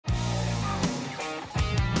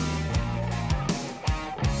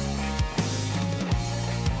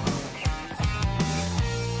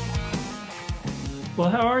Well,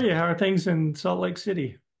 how are you? How are things in Salt Lake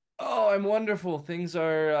City? Oh, I'm wonderful. Things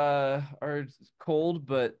are cold,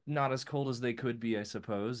 but not as cold as they could be, I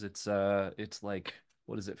suppose. It's like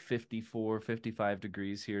what is it, 54, 55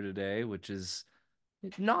 degrees here today, which is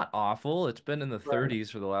it's not awful. It's been in the Right. 30s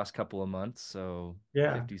for the last couple of months, so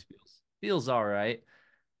Yeah. 50s feels all right.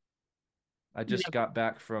 I just Yeah. got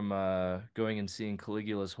back from going and seeing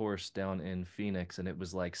Caligula's horse down in Phoenix, and it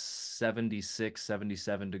was like 76,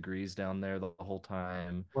 77 degrees down there the whole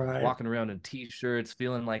time. Right. Walking around in t-shirts,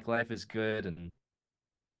 feeling like life is good and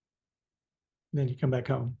Then you come back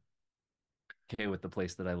home. okay with the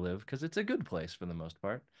place that I live because it's a good place for the most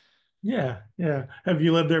part. Yeah. Yeah. Have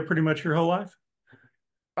you lived there pretty much your whole life?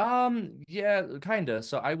 Yeah, kinda.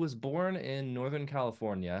 So I was born in Northern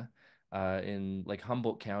California, in like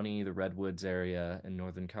Humboldt County, the Redwoods area in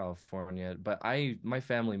Northern California. But my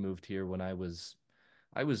family moved here when I was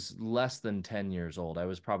less than 10 years old. I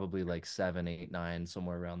was probably like 7, 8, 9,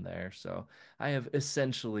 somewhere around there. So I have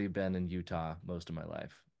essentially been in Utah most of my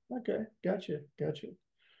life. Okay. Gotcha. Gotcha.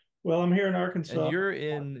 Well, I'm here in And Arkansas. you're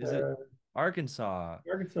in, is it Uh, Arkansas?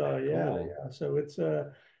 Arkansas. Yeah. Cool. Yeah. So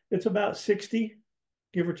it's about 60,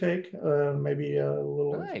 give or take, maybe a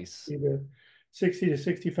little Nice. either 60 to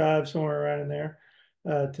 65, somewhere around in there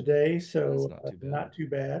today. That's So not too bad. not too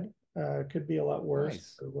bad. Could be a lot worse.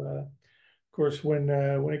 Nice. So, of course, when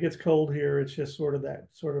it gets cold here, it's just sort of that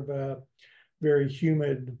sort of very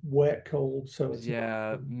humid, wet cold. So it's not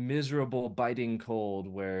Yeah, miserable biting cold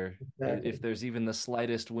where exactly. if there's even the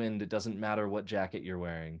slightest wind, it doesn't matter what jacket you're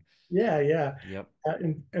wearing. Yeah, yeah. Yep.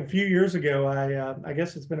 A few years ago, I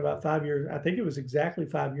guess it's been about 5 years. I think it was exactly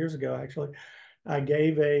 5 years ago, actually. I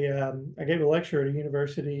gave a lecture at a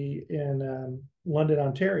university in London,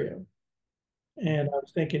 Ontario, and Hmm. I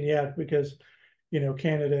was thinking, yeah, because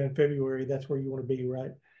Canada in February, that's where you want to be,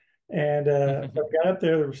 right? And so I got up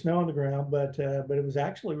there. There was snow on the ground, but it was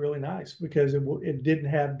actually really nice because it didn't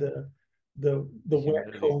have the wet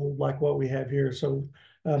Humidity. cold like what we have here. So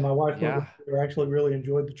my wife went with Yeah, me. Actually really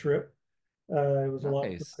enjoyed the trip. It was a lot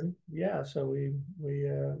of nice. fun. Yeah, so we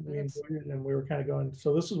That's enjoyed it, and we were kind of going.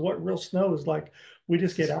 So this is what real snow is like. We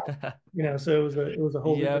just get out, So it was a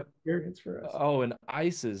whole different Yep. experience for us. Oh, and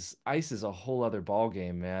ice is a whole other ball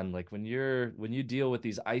game, man. Like when you deal with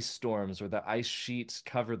these ice storms where the ice sheets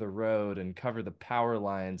cover the road and cover the power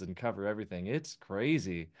lines and cover everything, it's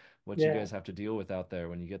crazy what you Yeah, guys have to deal with out there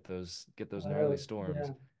when you get those I gnarly know. storms.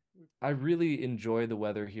 Yeah, I really enjoy the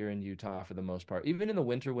weather here in Utah for the most part. Even in the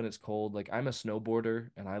winter when it's cold, like I'm a snowboarder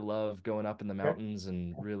and I love going up in the okay. mountains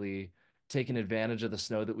and really taking advantage of the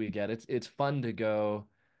snow that we get. It's fun to go.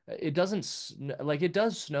 It doesn't like it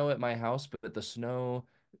does snow at my house, but the snow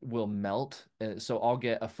will melt. So I'll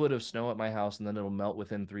get a foot of snow at my house and then it'll melt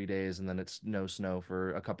within 3 days and then it's no snow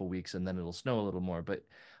for a couple weeks and then it'll snow a little more. But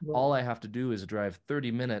Right. all I have to do is drive 30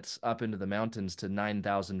 minutes up into the mountains to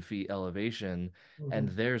 9,000 feet elevation and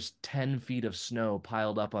Mhm. there's 10 feet of snow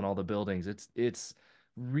piled up on all the buildings. It's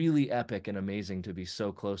really epic and amazing to be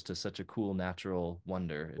so close to such a cool natural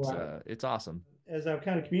wonder. Right. It's awesome. As I've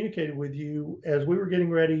kind of communicated with you, as we were getting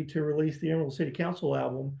ready to release the Emerald City Council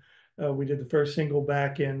album, we did the first single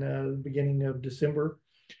back in the beginning of December.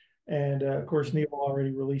 And of course, Neal already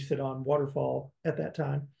released it on Waterfall at that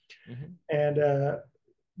time. Hmm. And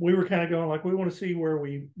we were kind of going like, we want to see where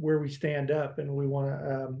we stand up, and we want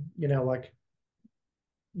to, like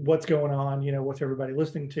what's going on, what's everybody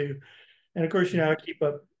listening to. And of course, I Hmm. keep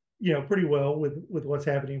up, pretty well with what's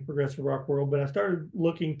happening in progressive rock world. But I started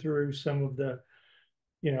looking through some of the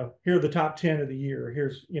here are the top 10 of the year.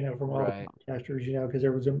 Here's, from all the Right. podcasters, because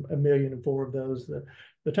there was a million and four of those,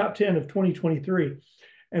 the top 10 of 2023.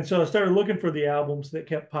 And so I started looking for the albums that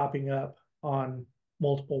kept popping up on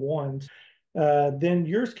multiple ones. Then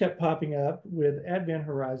yours kept popping up with Advent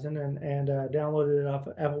Horizon, and downloaded it off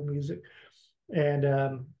of Apple Music,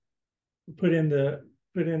 and put in the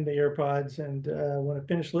put in the AirPods. And when I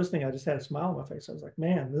finished listening, I just had a smile on my face. I was like,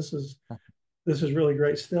 man, this is really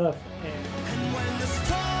great stuff. Hmm. And when the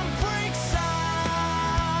storm breaks up,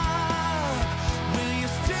 will you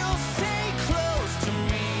still stay close to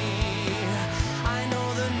me? I know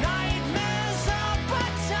the nightmares are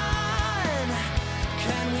but done.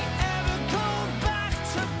 Can we ever go back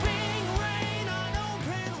to being rain on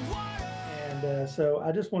open water? And so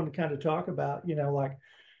I just wanted to kind of talk about, like,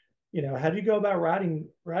 how do you go about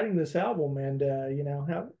writing this album, and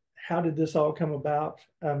how did this all come about?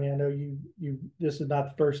 I mean, I know you this is not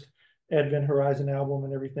the first Advent Horizon album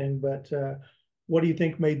and everything, but what do you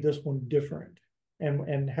think made this one different,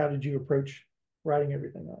 and how did you approach writing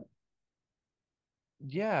everything on it?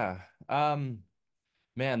 Yeah.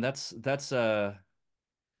 Man, that's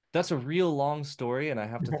That's a real long story, and I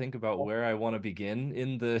have to think about where I want to begin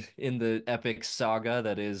in the epic saga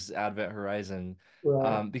that is Advent Horizon.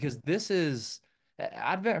 Right. Because this is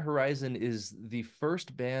Advent Horizon is the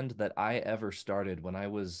first band that I ever started when I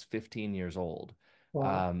was 15 years old.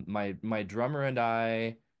 Wow. My drummer and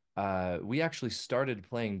I, we actually started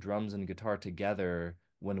playing drums and guitar together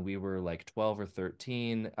when we were like 12 or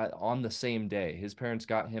 13, on the same day. His parents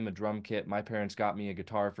got him a drum kit. My parents got me a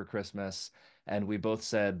guitar for Christmas, and we both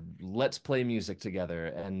said, let's play music together.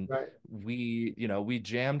 And Right. we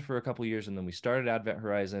jammed for a couple years, and then we started Advent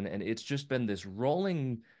Horizon, and it's just been this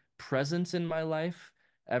rolling presence in my life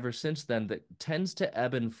ever since then that tends to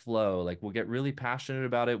ebb and flow. Like we'll get really passionate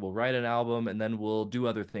about it, we'll write an album, and then we'll do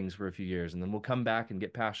other things for a few years, and then we'll come back and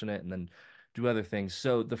get passionate and then do other things.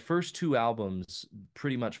 So the first two albums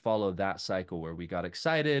pretty much followed that cycle where we got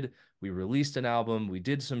excited, we released an album, we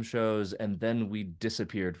did some shows, and then we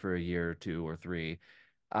disappeared for a year or two or three.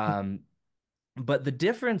 Um, but the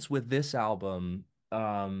difference with this album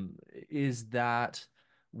is that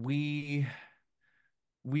we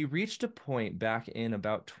we reached a point back in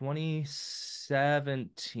about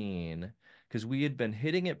 2017 because we had been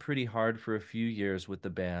hitting it pretty hard for a few years with the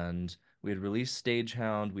band. We had released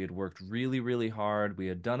Stagehound. We had worked really, really hard. We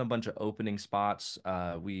had done a bunch of opening spots.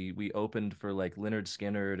 We opened for like Lynyrd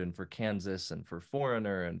Skynyrd and for Kansas and for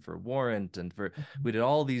Foreigner and for Warrant and for we did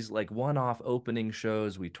all these like one-off opening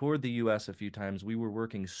shows. We toured the US a few times. We were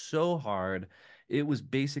working so hard. It was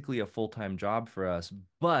basically a full-time job for us.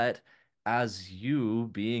 But as you,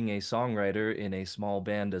 being a songwriter in a small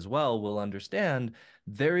band as well, will understand,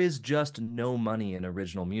 there is just no money in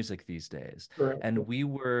original music these days. Correct. And we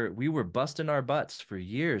were busting our butts for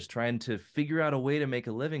years trying to figure out a way to make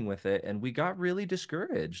a living with it, and we got really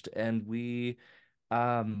discouraged. And we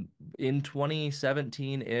in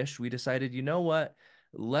 2017-ish, we decided, you know what?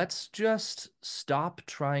 Let's just stop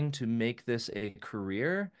trying to make this a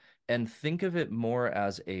career and think of it more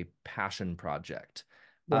as a passion project.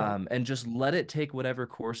 Right. And just let it take whatever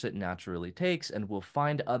course it naturally takes, and we'll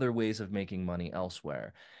find other ways of making money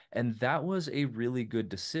elsewhere. And that was a really good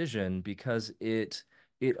decision because it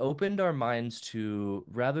opened our minds to,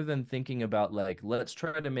 rather than thinking about like, let's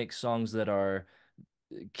try to make songs that are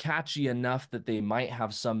catchy enough that they might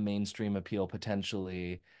have some mainstream appeal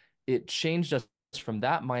potentially, it changed us from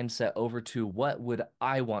that mindset over to what would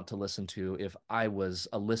I want to listen to if I was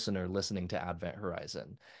a listener listening to Advent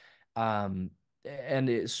Horizon. Um, and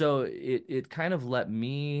it kind of let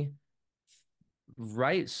me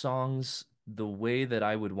write songs the way that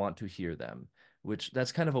I would want to hear them, which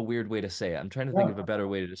that's kind of a weird way to say it. I'm trying to think Yeah. of a better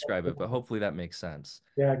way to describe it, but hopefully that makes sense.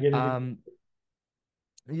 Yeah, I get it. Um,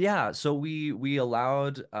 yeah, so we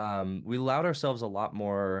allowed ourselves a lot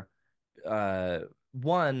more uh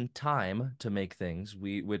one time to make things.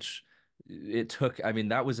 Which it took, I mean,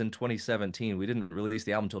 that was in 2017. We didn't release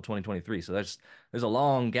the album until 2023. So there's a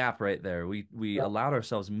long gap right there. We Yeah. allowed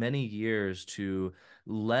ourselves many years to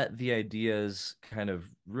let the ideas kind of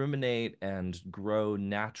ruminate and grow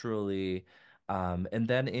naturally. And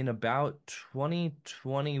then in about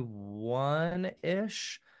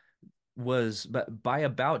 2021-ish, but by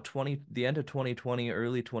about 20 the end of 2020,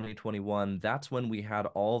 early 2021, that's when we had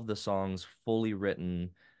all of the songs fully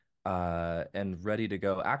written and ready to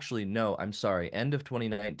go. Actually, no, I'm sorry, end of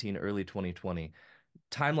 2019, early 2020.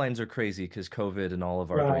 Timelines are crazy because COVID and all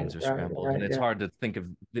of our Right, brains are right, scrambled, right. and it's Yeah. hard to think of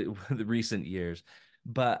the recent years.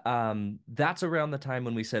 But that's around the time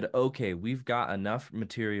when we said, okay, we've got enough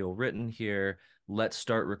material written here. Let's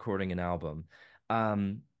start recording an album.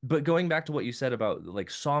 But going back to what you said about like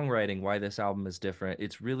songwriting, why this album is different,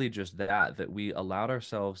 it's really just that we allowed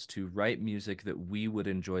ourselves to write music that we would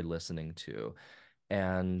enjoy listening to.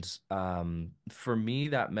 And for me,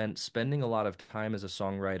 that meant spending a lot of time as a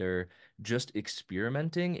songwriter just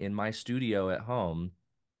experimenting in my studio at home.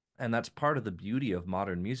 And that's part of the beauty of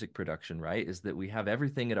modern music production, right? Is that we have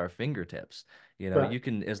everything at our fingertips. You know, Right. you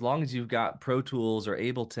can, as long as you've got Pro Tools or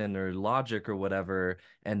Ableton or Logic or whatever,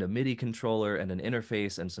 and a MIDI controller and an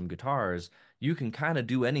interface and some guitars, you can kind of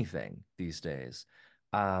do anything these days.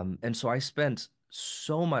 And so I spent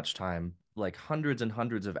so much time, like hundreds and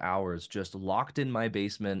hundreds of hours, just locked in my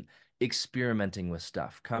basement, experimenting with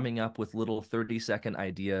stuff, coming up with little 30-second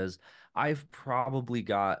ideas. I've probably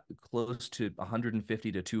got close to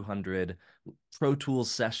 150 to 200 Pro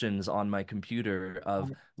Tools sessions on my computer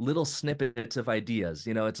of little snippets of ideas.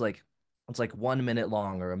 You know, it's like 1 minute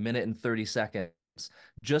long or a minute and 30 seconds,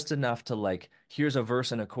 just enough to like, here's a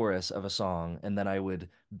verse and a chorus of a song, and then I would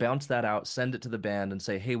bounce that out, send it to the band and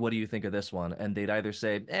say, hey, what do you think of this one? And they'd either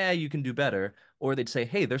say, you can do better, or they'd say,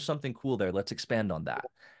 hey, there's something cool there, let's expand on that.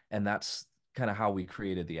 And that's kind of how we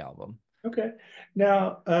created the album. Okay.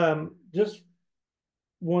 Now, just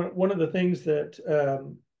one of the things that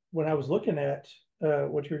when I was looking at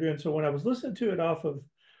what you're doing, so when I was listening to it off of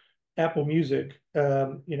Apple Music,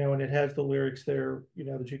 and it has the lyrics there,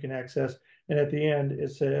 that you can access, and at the end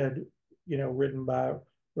it said, written by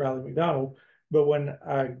Rylee McDonald. But when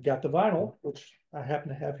I got the vinyl, which I happen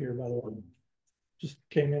to have here, by the way, just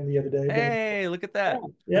came in the other day, but Hey, look at yeah, that.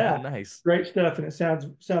 yeah, Nice. great stuff, and it sounds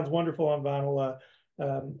wonderful on vinyl.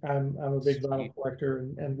 I'm a big vinyl Sweet. collector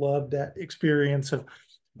and love that experience of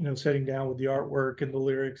sitting down with the artwork and the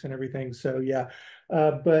lyrics and everything. So yeah,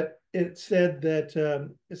 but it said that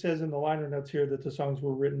it says in the liner notes here that the songs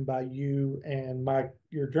were written by you and Mike,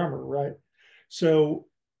 your drummer, right? So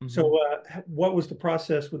Mhm. so what was the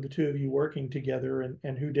process with the two of you working together,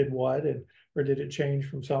 and who did what, and or did it change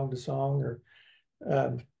from song to song, or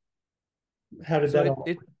um, how did So that it all?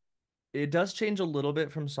 it it does change a little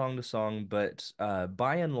bit from song to song, but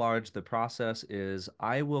by and large, the process is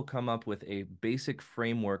I will come up with a basic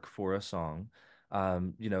framework for a song.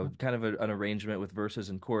 Kind of an arrangement with verses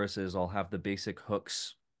and choruses. I'll have the basic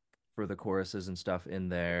hooks for the choruses and stuff in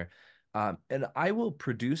there. And I will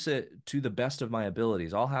produce it to the best of my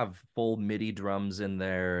abilities. I'll have full MIDI drums in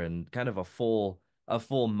there and kind of a full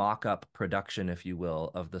mock-up production, if you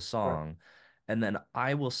will, of the Right, song. And then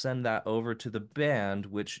I will send that over to the band,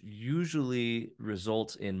 which usually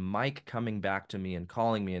results in Mike coming back to me and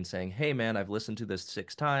calling me and saying, "Hey man, I've listened to this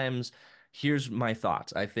 6 times. Here's my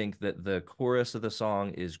thoughts. I think that the chorus of the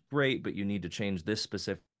song is great, but you need to change this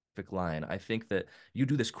specific line. I think that you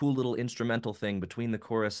do this cool little instrumental thing between the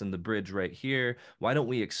chorus and the bridge right here. Why don't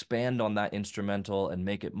we expand on that instrumental and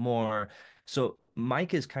make it more?" So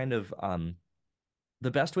Mike is kind of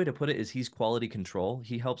the best way to put it is he's quality control.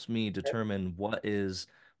 He helps me determine what is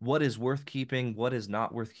worth keeping, what is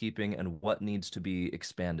not worth keeping, and what needs to be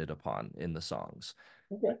expanded upon in the songs.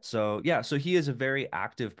 okay, So yeah, so he is a very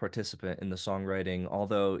active participant in the songwriting,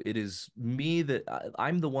 although it is me that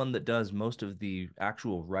I'm the one that does most of the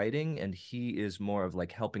actual writing, and he is more of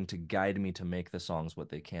like helping to guide me to make the songs what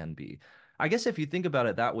they can be. I guess if you think about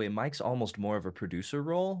it that way, Mike's almost more of a producer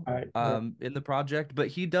role all right, right, in the project, but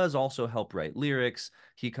he does also help write lyrics.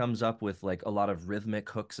 He comes up with like a lot of rhythmic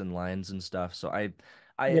hooks and lines and stuff. So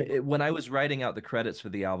yeah, when I was writing out the credits for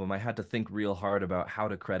the album, I had to think real hard about how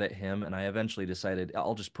to credit him, and I eventually decided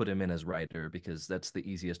I'll just put him in as writer because that's the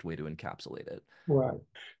easiest way to encapsulate it. right.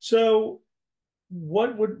 So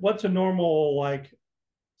what's a normal like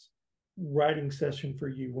writing session for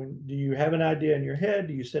you? When do you have an idea in your head?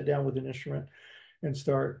 Do you sit down with an instrument and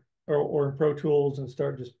start, or in Pro Tools and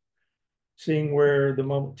start just seeing where the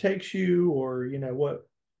moment takes you, or what?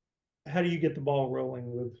 How do you get the ball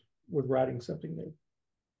rolling with writing something new?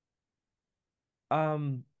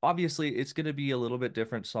 Obviously, it's going to be a little bit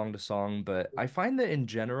different song to song, but I find that in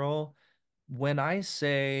general, when I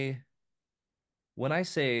say when I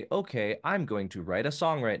say, okay, I'm going to write a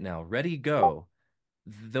song right now, ready, go,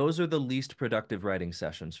 those are the least productive writing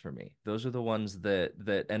sessions for me. Those are the ones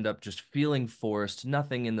that end up just feeling forced.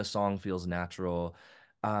 Nothing in the song feels natural.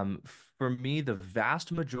 Um, for me, the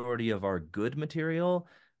vast majority of our good material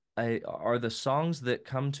are the songs that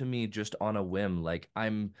come to me just on a whim. Like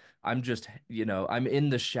I'm just, I'm in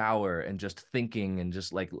the shower and just thinking and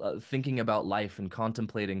just like thinking about life and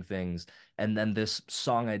contemplating things. And then this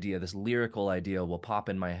song idea, this lyrical idea will pop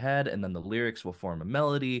in my head, and then the lyrics will form a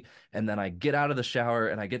melody, and then I get out of the shower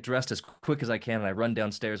and I get dressed as quick as I can and I run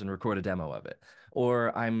downstairs and record a demo of it.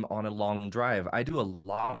 Or I'm on a long drive. I do a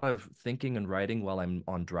lot of thinking and writing while I'm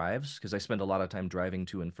on drives because I spend a lot of time driving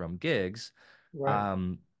to and from gigs. Right,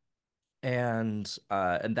 Um, and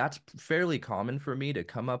that's fairly common for me to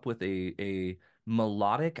come up with a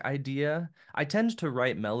melodic idea. I tend to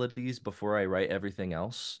write melodies before I write everything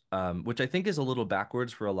else, which I think is a little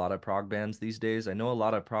backwards for a lot of prog bands these days. I know a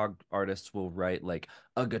lot of prog artists will write like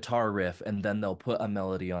a guitar riff and then they'll put a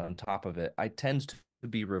melody on top of it. I tend to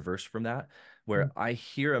be reversed from that, where I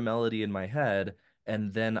hear a melody in my head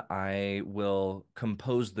and then I will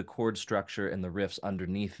compose the chord structure and the riffs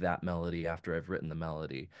underneath that melody after I've written the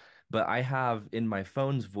melody. But I have in my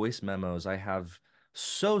phone's voice memos, I have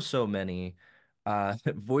so many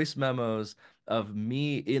voice memos of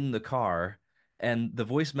me in the car. And the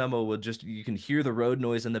voice memo will just, you can hear the road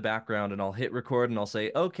noise in the background, and I'll hit record and I'll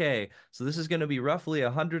say, okay, so this is going to be roughly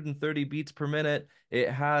 130 beats per minute.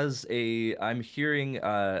 I'm hearing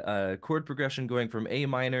a chord progression going from A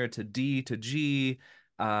minor to D to G.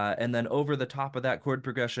 And then over the top of that chord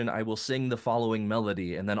progression, I will sing the following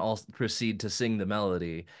melody, and then I'll proceed to sing the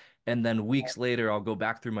melody. And then weeks later, I'll go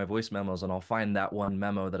back through my voice memos and I'll find that one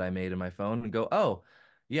memo that I made in my phone and go, oh,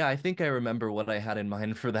 Yeah, I think I remember what I had in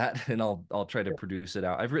mind for that, and I'll try to produce it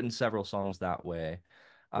out. I've written several songs that way.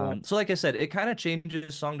 Right, So like I said, it kind of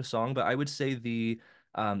changes song to song, but I would say the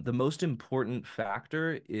most important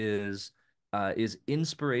factor is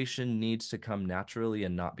inspiration needs to come naturally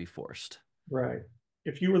and not be forced. right.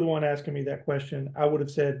 If you were the one asking me that question, I would have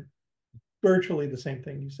said virtually the same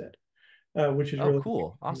thing you said, which is Oh, really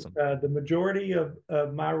cool. Awesome. the majority of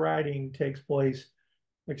my writing takes place,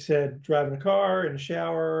 like I said, driving a car, in the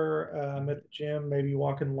shower, Mhm. at the gym, maybe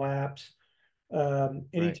walking laps. Right.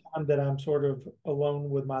 Anytime that I'm sort of alone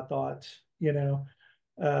with my thoughts,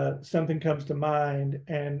 something comes to mind,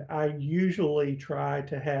 and I usually try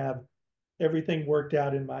to have everything worked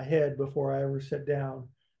out in my head before I ever sit down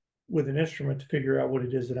with an instrument to figure out what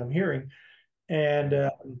it is that I'm hearing. And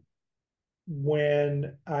Right.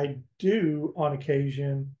 when I do, on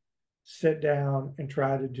occasion, sit down and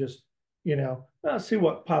try to just, see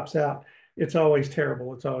what pops out, it's always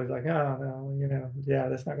terrible. It's always like, oh no, yeah,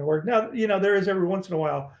 that's not gonna work. Now, there is every once in a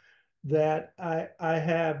while that I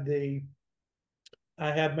have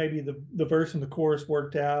maybe the verse and the chorus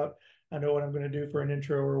worked out. I know what I'm going to do for an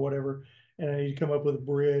intro or whatever, and I need to come up with a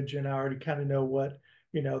bridge, and I already kind of know what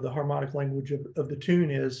the harmonic language of the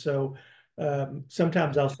tune is. So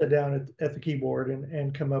sometimes I'll sit down at the keyboard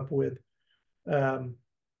and come up um,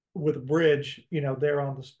 with a bridge, there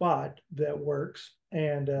on the spot that works.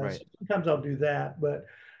 And Right. so sometimes I'll do that, but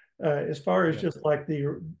as far as Yeah. just like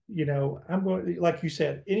I'm going, like you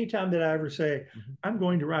said, anytime that I ever say, Mhm. I'm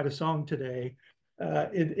going to write a song today,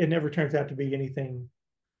 it never turns out to be anything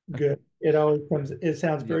good. It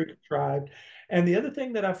sounds Yep. very contrived. And the other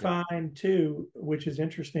thing that I Yep. find too, which is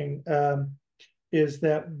interesting, is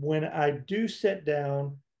that when I do sit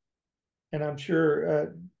down, and I'm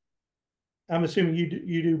assuming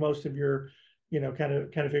you do most of your, kind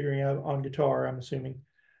of figuring out on guitar, I'm assuming.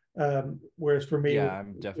 Whereas for me, Yeah,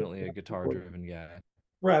 I'm definitely a guitar driven guy.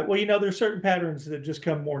 right. Well, there's certain patterns that just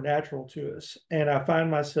come more natural to us. And I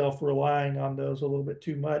find myself relying on those a little bit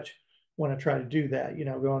too much when I try to do that,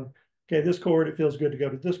 going, okay, this chord, it feels good to go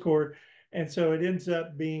to this chord. And so it ends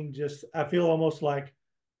up being just, I feel almost like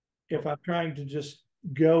if I'm trying to just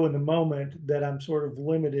go in the moment, that I'm sort of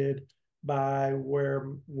limited by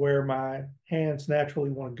where my hands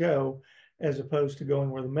naturally want to go, as opposed to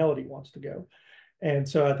going where the melody wants to go. And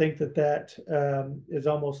so I think that is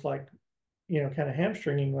almost like, kind of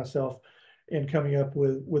hamstringing myself in coming up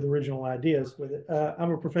with original ideas with it.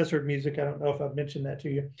 I'm a professor of music. I don't know if I've mentioned that to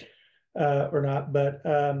you or not, but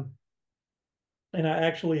and I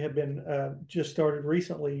actually have been just started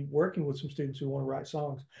recently working with some students who want to write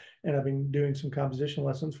songs, and I've been doing some composition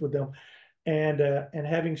lessons with them, and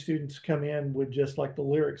having students come in with just like the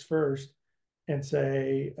lyrics first and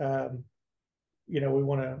say, I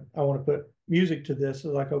want to put music to this. So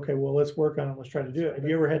like, okay, well, let's work on it. Let's try to do it. Have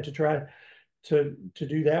you ever had to try to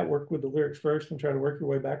do that, work with the lyrics first and try to work your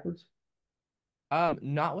way backwards?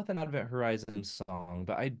 Not with an Advent Horizon song,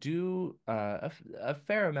 but I do a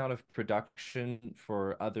fair amount of production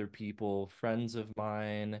for other people, friends of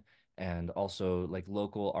mine, and also like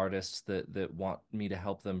local artists that want me to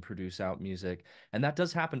help them produce out music. And that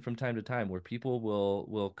does happen from time to time where people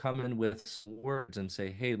will come in with words and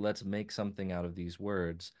say, "Hey, let's make something out of these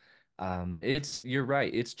words." You're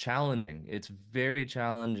right, it's challenging. It's very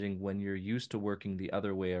challenging when you're used to working the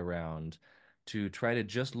other way around to try to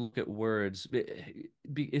just look at words,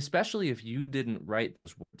 especially if you didn't write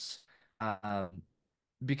those words. Um,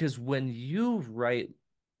 because when you write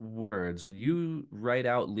words, you write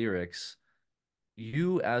out lyrics,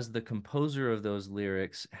 you, as the composer of those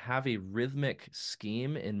lyrics, have a rhythmic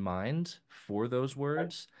scheme in mind for those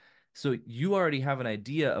words. So you already have an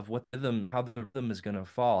idea of what rhythm, how the rhythm is going to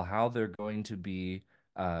fall, how they're going to be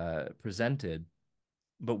presented.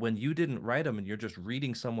 But when you didn't write them and you're just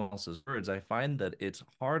reading someone else's words, I find that it's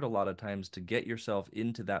hard a lot of times to get yourself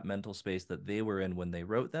into that mental space that they were in when they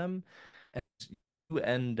wrote them. And you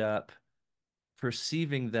end up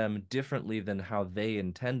perceiving them differently than how they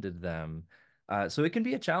intended them. So it can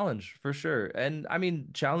be a challenge for sure. And I mean,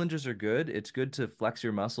 challenges are good. It's good to flex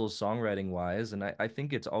your muscles songwriting wise. And I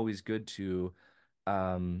think it's always good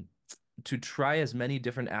um, to try as many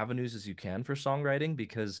different avenues as you can for songwriting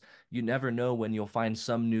because you never know when you'll find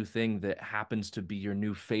some new thing that happens to be your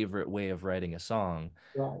new favorite way of writing a song.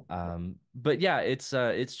 Right. But yeah, it's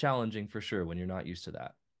challenging for sure when you're not used to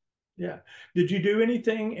that. Yeah. Did you do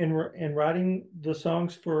anything in writing the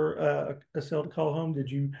songs for A Cell to Call Home?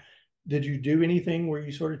 Did you do anything where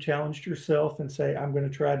you sort of challenged yourself and say, I'm going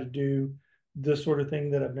to try to do this sort of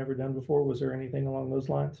thing that I've never done before? Was there anything along those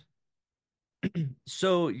lines?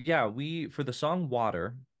 So yeah, we for the song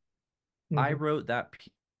Water, I Hmm. wrote that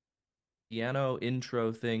piano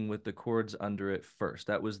intro thing with the chords under it first.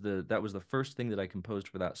 That was the first thing that I composed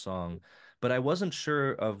for that song, but I wasn't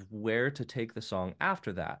sure of where to take the song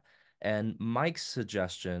after that. And Mike's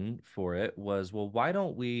suggestion for it was, well, why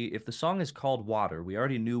don't we, if the song is called Water, we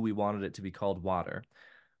already knew we wanted it to be called Water,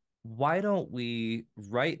 why don't we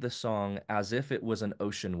write the song as if it was an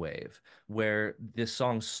ocean wave, where this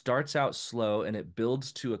song starts out slow and it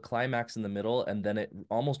builds to a climax in the middle, and then it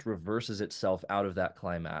almost reverses itself out of that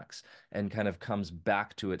climax and kind of comes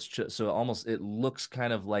back to so almost it looks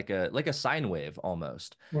kind of like a sine wave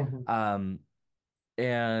almost. Mhm. Um,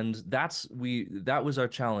 and that was our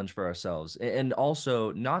challenge for ourselves, and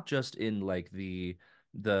also not just in like the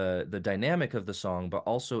dynamic of the song, but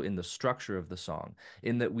also in the structure of the song,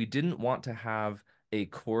 in that we didn't want to have a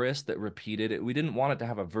chorus that repeated it. We didn't want it to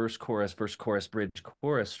have a verse chorus bridge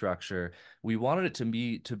chorus structure. We wanted it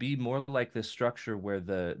to be more like this structure where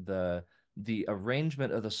the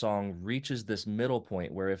arrangement of the song reaches this middle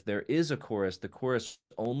point where if there is a chorus, the chorus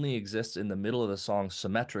only exists in the middle of the song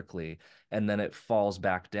symmetrically, and then it falls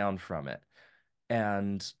back down from it.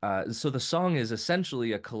 And so the song is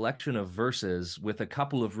essentially a collection of verses with a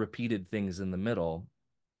couple of repeated things in the middle,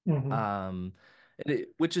 Mhm. um,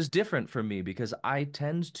 which is different for me because I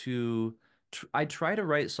tend to, I try to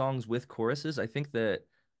write songs with choruses. I think that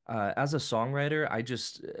as a songwriter,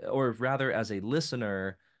 or rather as a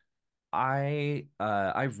listener, I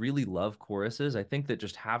really love choruses. I think that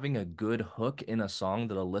just having a good hook in a song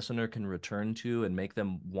that a listener can return to and make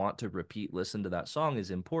them want to repeat listen to that song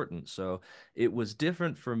is important. So it was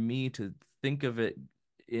different for me to think of it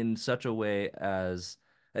in such a way as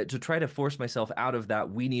to try to force myself out of that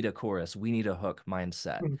we need a chorus, we need a hook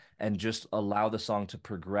mindset, Mhm. and just allow the song to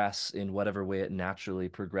progress in whatever way it naturally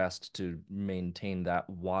progressed to maintain that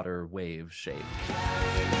water wave shape.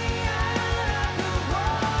 Carry me out of the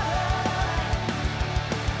water.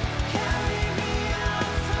 Carry me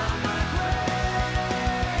out from my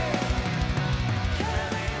grave.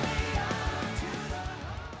 Carry me out to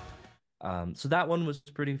the So that one was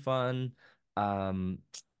pretty fun. Um,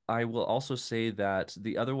 I will also say that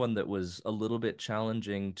the other one that was a little bit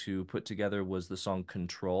challenging to put together was the song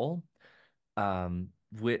Control,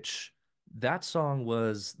 which that song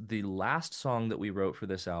was the last song that we wrote for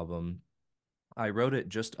this album. I wrote it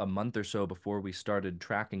just a month or so before we started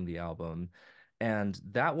tracking the album. And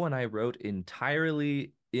that one I wrote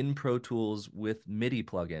entirely in Pro Tools with MIDI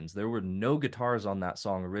plugins. There were no guitars on that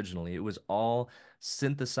song originally. It was all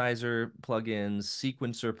synthesizer plugins,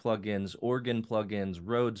 sequencer plugins, organ plugins,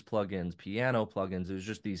 Rhodes plugins, piano plugins. It was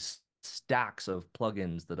just these stacks of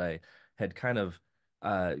plugins that I had kind of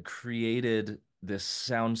created this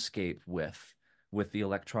soundscape with the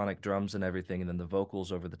electronic drums and everything, and then the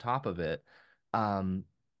vocals over the top of it. Um,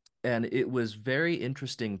 and it was very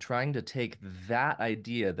interesting trying to take that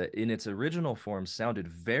idea that in its original form sounded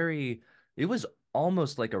it was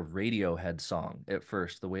almost like a Radiohead song at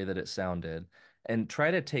first, the way that it sounded, and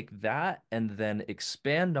try to take that and then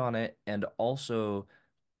expand on it and also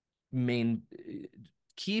main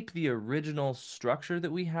keep the original structure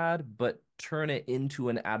that we had, but turn it into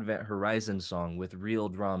an Advent Horizon song with real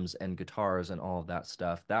drums and guitars and all of that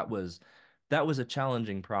stuff. That was a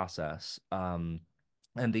challenging process.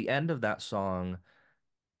 And the end of that song,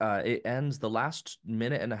 it ends the last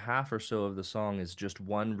minute and a half or so of the song is just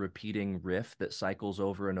one repeating riff that cycles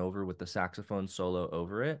over and over with the saxophone solo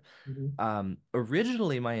over it. Mhm.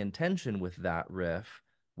 Originally, my intention with that riff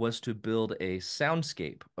was to build a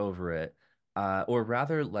soundscape over it, or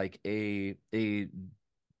rather, like a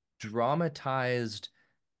dramatized,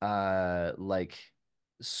 like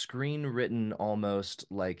screen-written, almost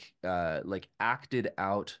like acted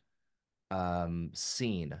out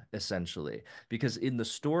scene essentially, because in the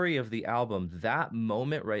story of the album that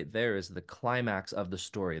moment right there is the climax of the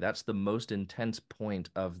story. That's the most intense point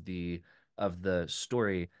of the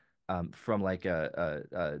story, from like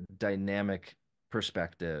a dynamic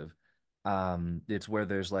perspective. It's where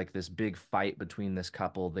there's like this big fight between this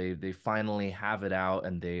couple. They finally have it out,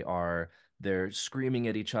 and they're screaming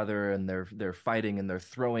at each other, and they're fighting, and they're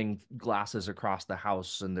throwing glasses across the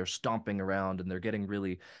house, and they're stomping around, and they're getting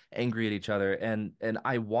really angry at each other. And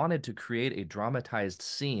I wanted to create a dramatized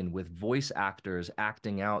scene with voice actors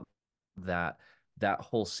acting out that that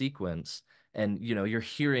whole sequence. And you're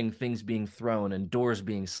hearing things being thrown and doors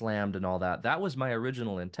being slammed and all that. That was my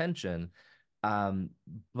original intention. um,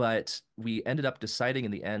 but we ended up deciding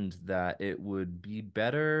in the end that it would be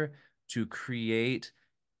better to create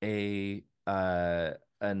a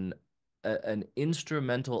an an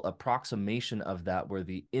instrumental approximation of that where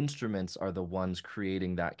the instruments are the ones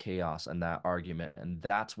creating that chaos and that argument. And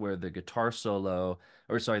that's where the guitar solo,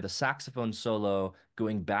 or sorry, the saxophone solo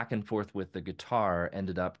going back and forth with the guitar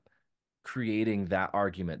ended up creating that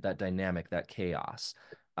argument, that dynamic, that chaos.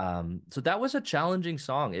 So that was a challenging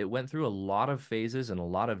song. It went through a lot of phases and a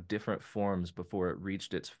lot of different forms before it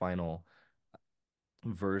reached its final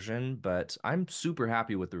version, but I'm super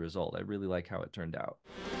happy with the result. I really like how it turned out.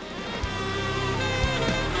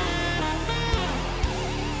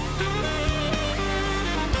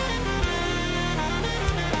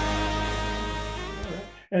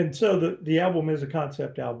 And so the album is a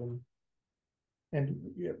concept album. And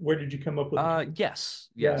where did you come up with the Yes,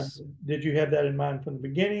 yeah, yes. did you have that in mind from the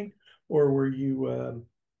beginning, or were you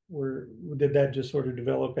were did that just sort of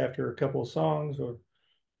develop after a couple of songs, or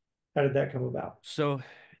how did that come about? So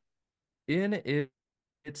in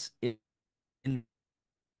its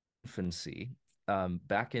infancy,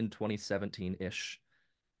 back in 2017-ish,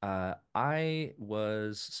 I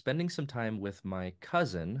was spending some time with my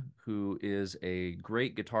cousin, who is a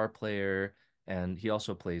great guitar player, and he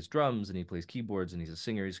also plays drums and he plays keyboards and he's a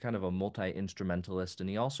singer. He's kind of a multi-instrumentalist, and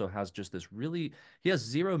he also has just this really, he has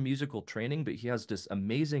zero musical training, but he has this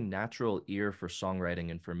amazing natural ear for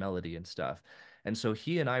songwriting and for melody and stuff. And so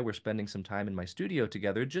he and I were spending some time in my studio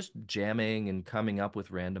together, just jamming and coming up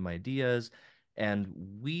with random ideas. And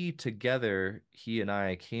we together, he and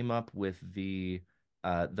I, came up with the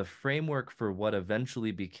framework for what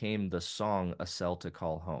eventually became the song A Cell to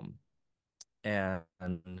Call Home. And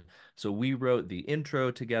so we wrote the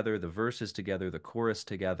intro together, the verses together, the chorus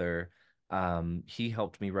together. He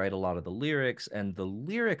helped me write a lot of the lyrics, and the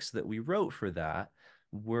lyrics that we wrote for that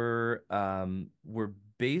were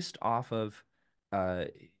based off of uh,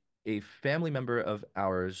 a family member of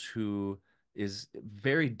ours who is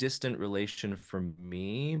very distant relation from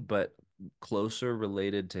me, but closer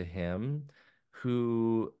related to him,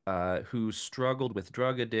 who struggled with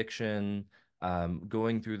drug addiction,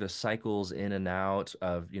 going through the cycles in and out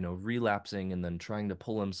of, relapsing and then trying to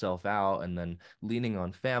pull himself out and then leaning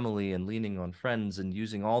on family and leaning on friends and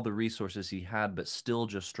using all the resources he had, but still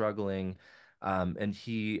just struggling. And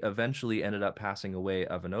he eventually ended up passing away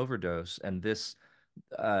of an overdose. And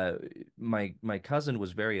uh, my cousin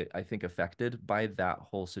was very, I think, affected by that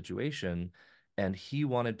whole situation, and he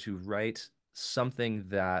wanted to write something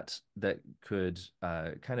that could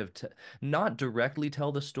kind of not directly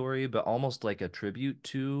tell the story, but almost like a tribute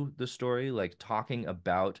to the story, like talking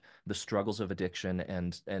about the struggles of addiction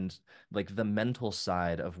and like the mental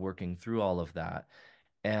side of working through all of that.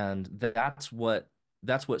 And that's what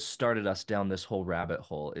started us down this whole rabbit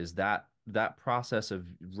hole, is that process of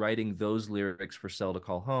writing those lyrics for Cell to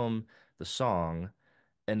Call Home, the song.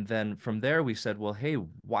 And then from there we said, well, hey,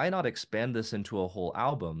 why not expand this into a whole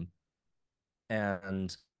album?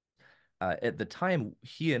 And at the time,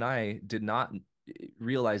 he and I did not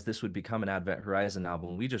realize this would become an Advent Horizon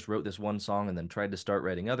album. We just wrote this one song and then tried to start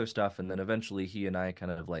writing other stuff. And then eventually he and I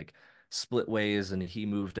kind of like split ways, and he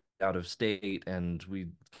moved out of state and we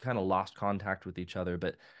kind of lost contact with each other.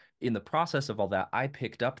 But in the process of all that, I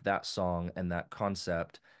picked up that song and that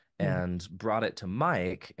concept Mhm. and brought it to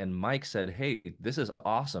Mike. And Mike said, hey, this is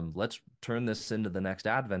awesome. Let's turn this into the next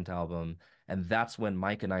Advent album. And that's when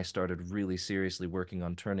Mike and I started really seriously working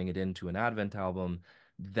on turning it into an Advent album.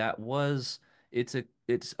 That was it's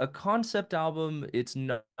a concept album. It's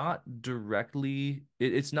not directly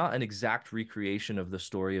it's not an exact recreation of the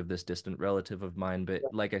story of this distant relative of mine, but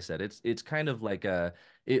like I said, it's kind of like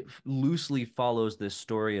it loosely follows this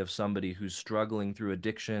story of somebody who's struggling through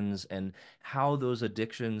addictions and how those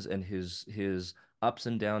addictions and his ups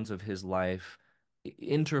and downs of his life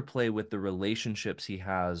interplay with the relationships he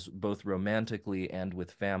has both romantically and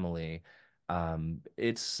with family.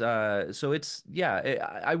 It's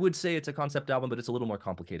yeah, I would say it's a concept album, but it's a little more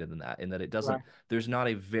complicated than that, in that it doesn't, Right, there's not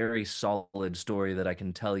a very solid story that I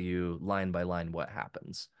can tell you line by line what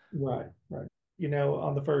happens. right.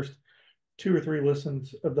 On the first two or three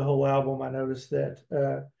listens of the whole album, I noticed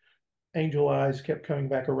that Angel Eyes kept coming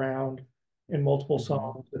back around in multiple Mhm.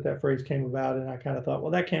 songs that phrase came about, and I kind of thought,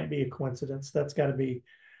 well, that can't be a coincidence. That's got to be,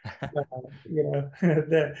 uh,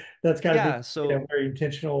 that's got to be, Yeah, so very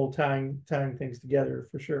intentional, tying things together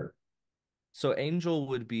for sure. so Angel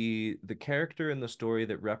would be the character in the story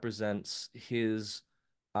that represents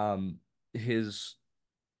um his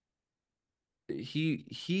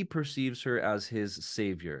he perceives her as his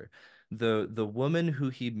savior. The woman who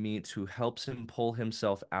he meets, who helps him pull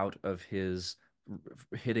himself out of his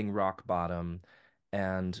hitting rock bottom,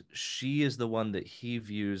 and she is the one that he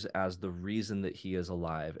views as the reason that he is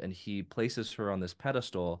alive, and he places her on this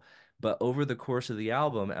pedestal. But over the course of the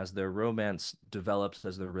album, as their romance develops,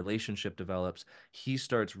 as their relationship develops, he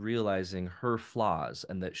starts realizing her flaws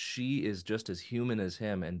and that she is just as human as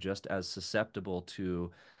him and just as susceptible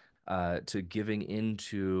to giving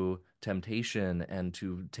into temptation and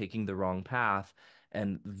to taking the wrong path.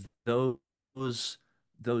 And those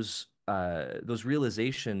those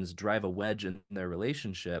realizations drive a wedge in their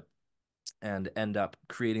relationship and end up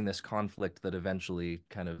creating this conflict that eventually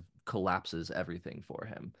kind of collapses everything for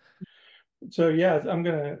him. So yeah,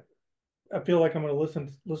 I feel like I'm gonna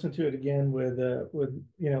listen to it again with a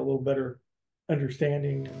little better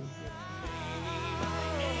understanding.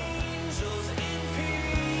 Angels in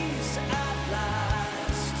peace at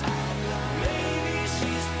last. Maybe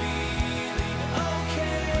she's feeling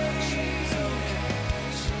okay. She's okay.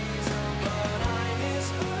 But I miss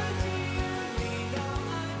her dearly. Now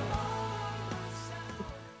I'm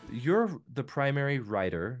You're the primary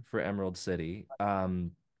writer for Emerald City.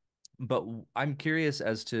 But I'm curious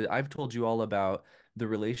as to, I've told you all about the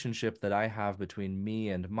relationship that I have between me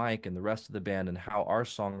and Mike and the rest of the band and how our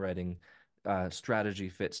songwriting strategy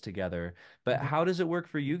fits together. But how does it work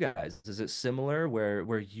for you guys? Is it similar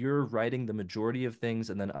where you're writing the majority of things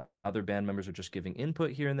and then other band members are just giving input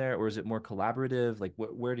here and there, or is it more collaborative? Like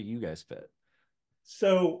where do you guys fit?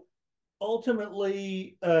 So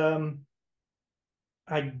ultimately,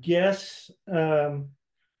 I guess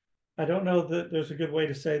I don't know that there's a good way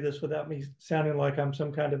to say this without me sounding like I'm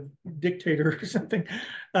some kind of dictator or something.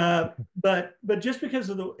 But just because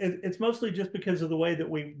of it's mostly just because of the way that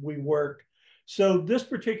we work. So this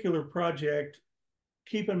particular project,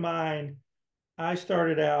 keep in mind, I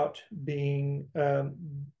started out being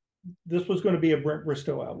this was going to be a Brent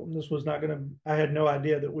Bristow album. This was not going to. I had no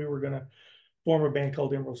idea that we were going to form a band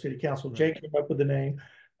called Emerald City Council. Right. Jake came up with the name.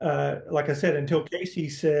 Like I said, until Casey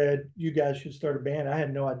said you guys should start a band, I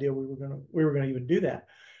had no idea we were gonna even do that.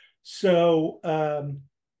 So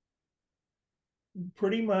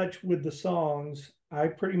pretty much with the songs, I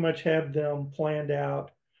pretty much have them planned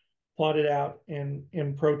out, plotted out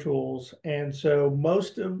in Pro Tools, and so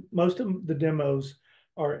most of the demos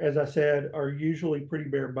are, as I said, are usually pretty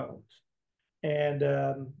bare bones, and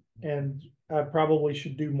and I probably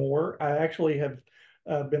should do more. I actually have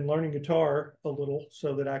been learning guitar a little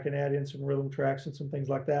so that I can add in some rhythm tracks and some things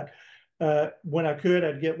like that. When I could,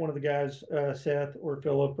 I'd get one of the guys, Seth or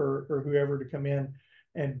Philip or whoever, to come in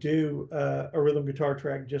and do a rhythm guitar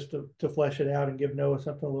track just to flesh it out and give Noah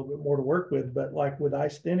something a little bit more to work with. But like with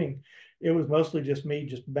Ice Thinning, it was mostly just me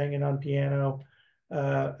just banging on piano.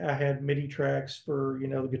 I had MIDI tracks for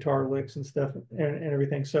the guitar licks and stuff and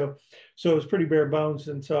everything. So it was pretty bare bones.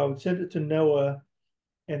 And so I would send it to Noah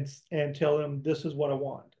and tell him this is what I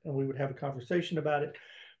want, and we would have a conversation about it.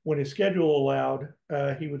 When his schedule allowed,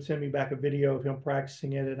 he would send me back a video of him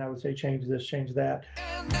practicing it, and I would say change this, change that.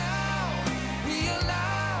 And now we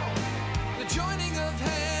allow the joining of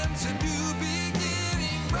hands, a new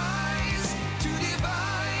beginning, rise to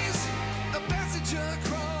devise a passage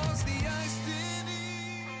across the ice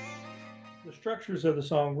thinning. The structures of the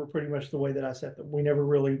song were pretty much the way that I set them. We never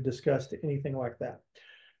really discussed anything like that.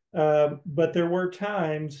 But there were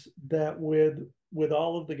times that with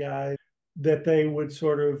all of the guys that they would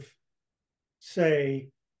sort of say,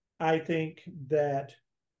 I think that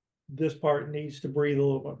this part needs to breathe a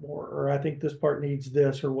little bit more, or I think this part needs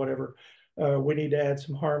this, or whatever. We need to add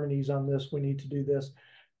some harmonies on this. We need to do this.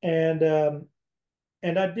 And I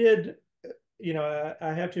did,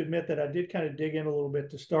 I have to admit that I did kind of dig in a little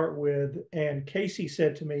bit to start with. And Casey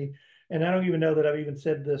said to me, and I don't even know that I've even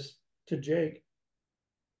said this to Jake,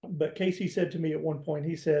 but Casey said to me at one point,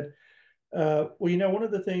 he said, well, one of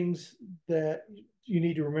the things that you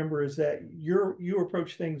need to remember is that you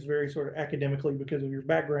approach things very sort of academically because of your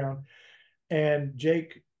background, and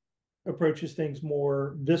Jake approaches things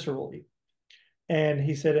more viscerally. And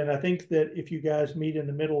he said, and I think that if you guys meet in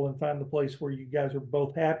the middle and find the place where you guys are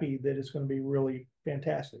both happy, that it's going to be really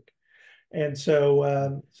fantastic. And so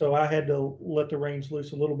I had to let the reins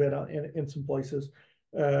loose a little bit in some places.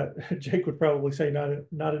 Jake would probably say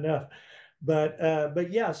not enough,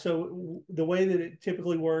 but yeah. So the way that it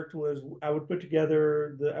typically worked was I would put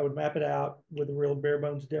together I would map it out with a real bare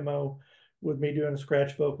bones demo, with me doing a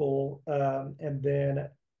scratch vocal, and then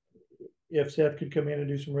if Seth could come in and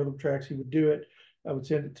do some rhythm tracks, he would do it. I would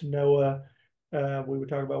send it to Noah. We would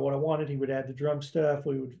talk about what I wanted. He would add the drum stuff.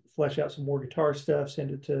 We would flesh out some more guitar stuff.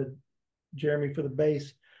 Send it to Jeremy for the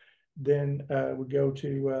bass. Then we'd go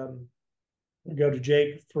to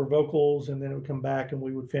Jake for vocals, and then it would come back and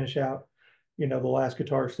we would finish out, the last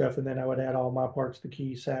guitar stuff. And then I would add all my parts, the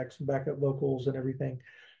key, sax, and backup vocals and everything.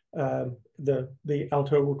 the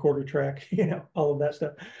alto recorder track, all of that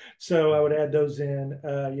stuff. So I would add those in,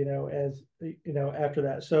 as after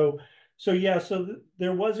that. So yeah, so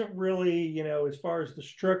there wasn't really, as far as the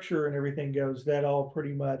structure and everything goes, that all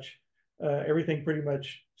pretty much, everything pretty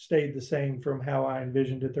much stayed the same from how I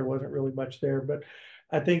envisioned it. There wasn't really much there, but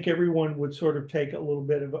I think everyone would sort of take a little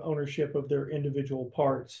bit of ownership of their individual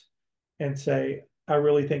parts and say, I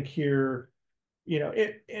really think here,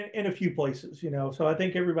 in a few places, So I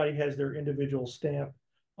think everybody has their individual stamp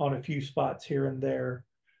on a few spots here and there,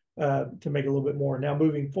 to make it a little bit more. Now,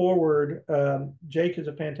 moving forward, Jake is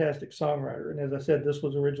a fantastic songwriter. And as I said, this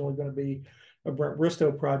was originally going to be a Brent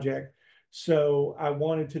Bristow project. So I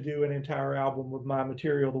wanted to do an entire album with my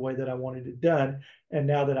material the way that I wanted it done. And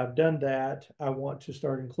now that I've done that, I want to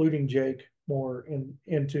start including Jake more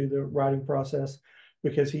into the writing process,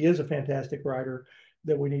 because he is a fantastic writer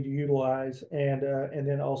that we need to utilize. And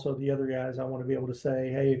then also the other guys, I want to be able to say,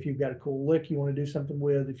 hey, if you've got a cool lick you want to do something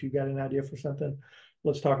with, if you've got an idea for something,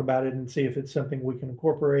 let's talk about it and see if it's something we can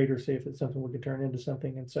incorporate or see if it's something we can turn into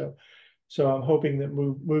something. And so I'm hoping that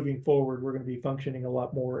moving forward, we're going to be functioning a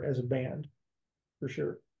lot more as a band, for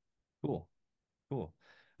sure. Cool. Cool.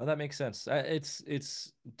 Oh, that makes sense.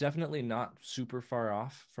 It's definitely not super far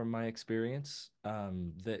off from my experience.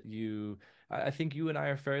 I think you and I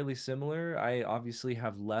are fairly similar. I obviously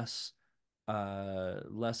have less of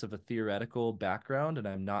a theoretical background, and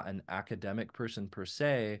I'm not an academic person per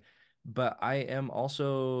se, but I am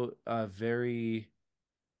also very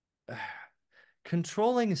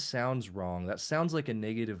controlling sounds wrong. That sounds like a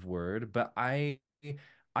negative word, but I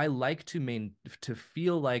like to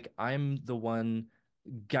feel like I'm the one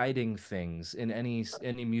guiding things in any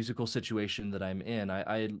musical situation that I'm in.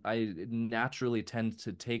 I naturally tend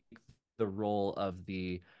to take the role of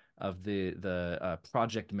the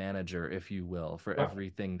project manager, if you will, for Right.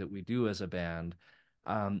 everything that we do as a band.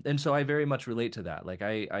 And so I very much relate to that. Like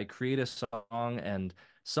I create a song, and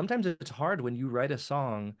sometimes it's hard when you write a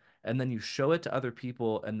song and then you show it to other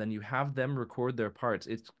people and then you have them record their parts.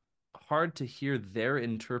 It's hard to hear their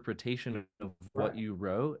interpretation of what Right. you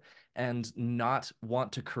wrote and not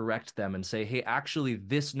want to correct them and say, hey, actually,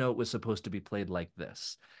 this note was supposed to be played like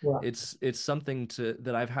this. Right. It's something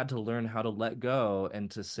that I've had to learn how to let go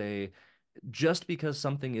and to say, just because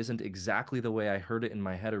something isn't exactly the way I heard it in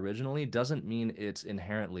my head originally doesn't mean it's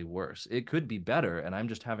inherently worse. It could be better, and I'm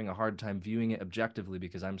just having a hard time viewing it objectively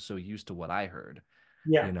because I'm so used to what I heard,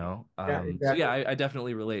 Yeah. you know? Yeah. So Exactly. yeah, I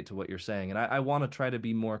definitely relate to what you're saying, and I want to try to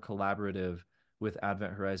be more collaborative with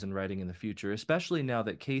Advent Horizon writing in the future, especially now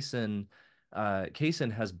that Kaysen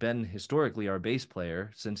has been historically our bass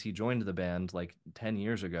player since he joined the band like 10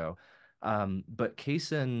 years ago. But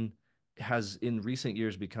Kaysen has in recent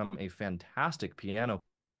years become a fantastic piano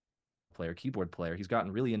player, keyboard player. He's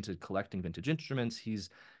gotten really into collecting vintage instruments.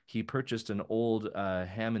 He purchased an old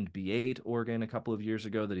Hammond B8 organ a couple of years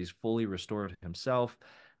ago that he's fully restored himself.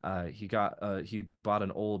 He bought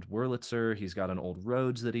an old Wurlitzer. He's got an old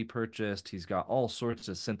Rhodes that he purchased. He's got all sorts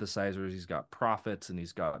of synthesizers. He's got Prophets and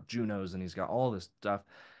he's got Junos and he's got all this stuff.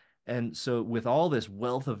 And so, with all this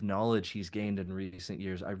wealth of knowledge he's gained in recent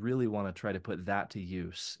years, I really want to try to put that to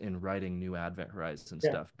use in writing new Advent Horizon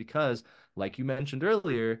Yeah. stuff. Because, like you mentioned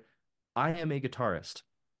earlier, I am a guitarist.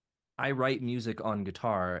 I write music on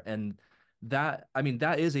guitar, and that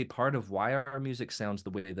is a part of why our music sounds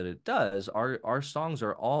the way that it does. Our songs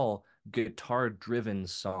are all guitar driven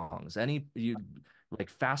songs. Any you like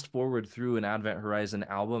fast forward through an Advent Horizon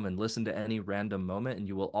album and listen to any random moment, and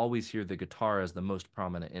you will always hear the guitar as the most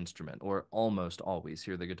prominent instrument, or almost always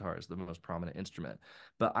hear the guitar as the most prominent instrument.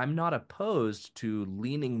 But I'm not opposed to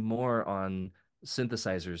leaning more on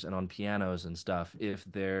synthesizers and on pianos and stuff if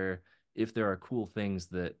there are cool things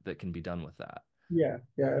that can be done with that. Yeah.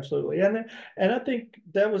 Yeah. Absolutely. And I think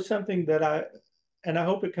that was something that and I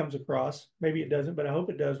hope it comes across. Maybe it doesn't, but I hope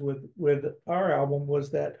it does with our album, was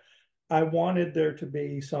that I wanted there to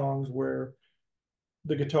be songs where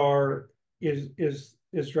the guitar is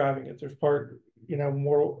driving it. There's part,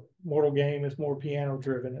 Mortal Game is more piano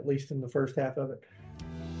driven, at least in the first half of it.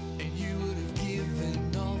 And you would have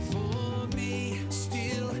given all for me.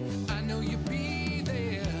 Still, I know you'll be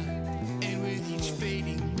there. And with each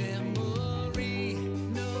fading memory,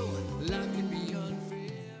 no life can be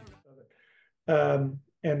unfair.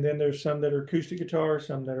 And then there's some that are acoustic guitar,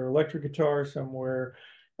 some that are electric guitar, some where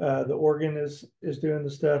the organ is doing the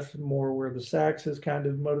stuff, more where the sax is kind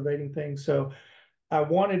of motivating things. So I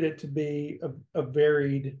wanted it to be a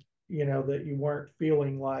varied, that you weren't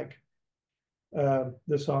feeling like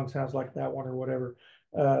this song sounds like that one or whatever.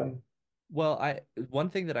 Um, Well, one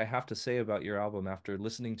thing that I have to say about your album after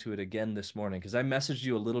listening to it again this morning, because I messaged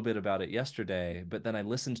you a little bit about it yesterday, but then I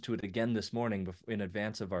listened to it again this morning in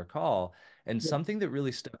advance of our call, and Yeah. something that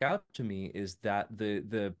really stuck out to me is that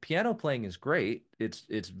the piano playing is great.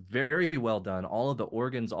 It's very well done. All of the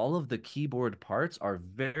organs, all of the keyboard parts are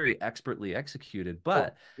very expertly executed, Oh,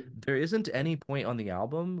 but there isn't any point on the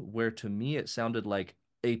album where to me it sounded like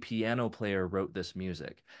a piano player wrote this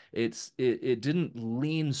music. It didn't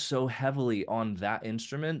lean so heavily on that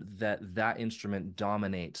instrument that that instrument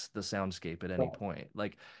dominates the soundscape at any right. point.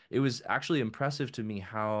 Like it was actually impressive to me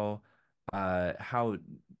uh how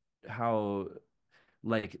how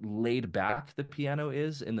like laid back the piano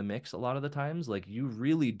is in the mix a lot of the times. Like you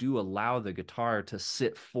really do allow the guitar to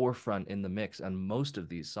sit forefront in the mix on most of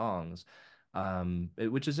these songs.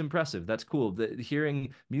 Which is impressive. That's cool.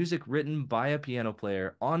 Hearing music written by a piano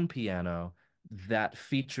player on piano that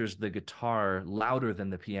features the guitar louder than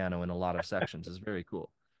the piano in a lot of sections is very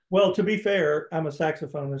cool. Well, to be fair, I'm a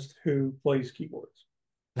saxophonist who plays keyboards.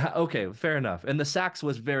 Okay, fair enough. And the sax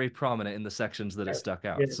was very prominent in the sections that it Yes, stuck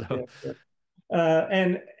out. yes, So yes,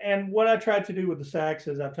 yes. And what I tried to do with the sax,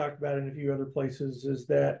 as I've talked about in a few other places, is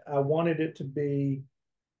that I wanted it to be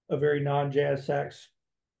a very non-jazz sax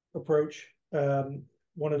approach.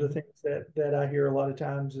 One of the Mhm. things that I hear a lot of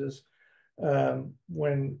times is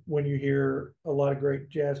when you hear a lot of great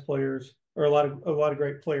jazz players or a lot of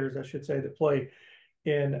great players, I should say, that play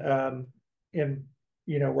in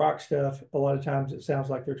rock stuff. A lot of times it sounds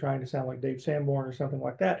like they're trying to sound like Dave Sanborn or something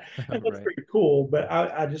like that, and that's Right. pretty cool. But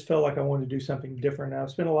I just felt like I wanted to do something different.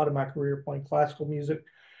 I've spent a lot of my career playing classical music,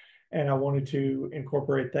 and I wanted to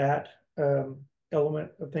incorporate that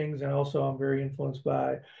element of things. And also, I'm very influenced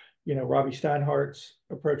by, Robbie Steinhardt's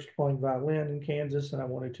approach to playing violin in Kansas, and I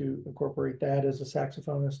wanted to incorporate that as a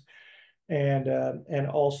saxophonist. And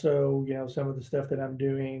also, some of the stuff that I'm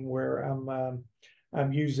doing where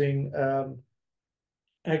I'm using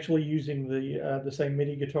actually using the same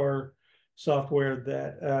MIDI guitar software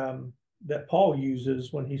that Paul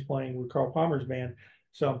uses when he's playing with Carl Palmer's band.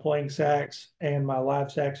 So I'm playing sax and my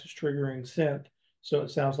live sax is triggering synth, so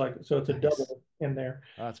it sounds like it's a Nice. double in there.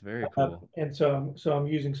 Oh, that's very cool. And so I'm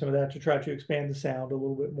using some of that to try to expand the sound a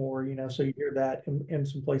little bit more, so you hear that in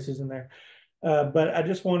some places in there. But I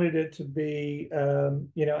just wanted it to be,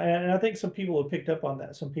 and I think some people have picked up on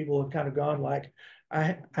that. Some people have kind of gone like,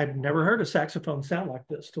 I've never heard a saxophone sound like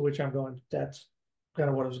this, to which I'm going, that's kind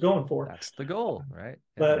of what I was going for. That's the goal, right?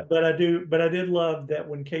 Yeah. But I did love that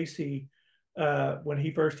when Casey, when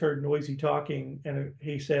he first heard Noisy talking, and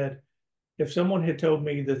he said, if someone had told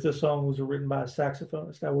me that this song was written by a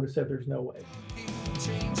saxophonist, I would have said there's no way.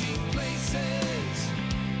 Changing places,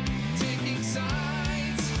 taking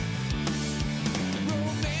sides,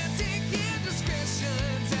 romantic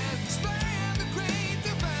indiscretions as we span the great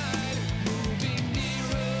divide, moving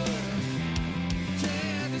nearer,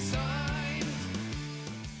 can't decide.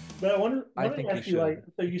 But I I wanted to think you ask you, should. like,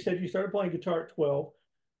 so you said you started playing guitar at 12,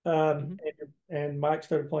 Mhm. and Mike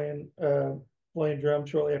started playing drums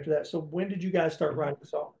shortly after that. So when did you guys start Mhm. writing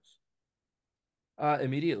songs?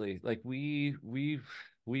 Immediately, like we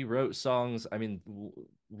wrote songs. I mean,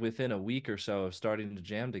 within a week or so of starting to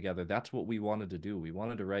jam together, that's what we wanted to do. We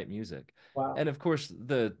wanted to write music, Wow. and of course,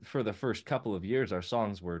 the for the first couple of years, our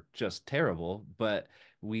songs were just terrible. But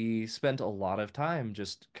we spent a lot of time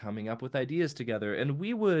just coming up with ideas together, and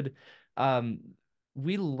um,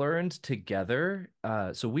 we learned together.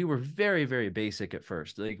 So we were very, very basic at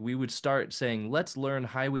first. Like we would start saying, "Let's learn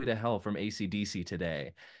Highway to Hell from AC/DC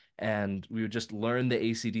today." And we would just learn the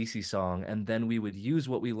AC/DC song, and then we would use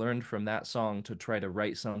what we learned from that song to try to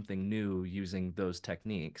write something new using those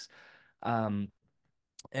techniques. Um,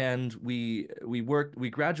 and we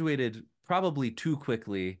graduated probably too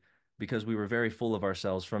quickly because we were very full of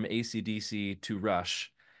ourselves from AC/DC to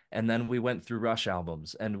Rush. And then we went through Rush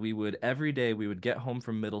albums, and we would every day we would get home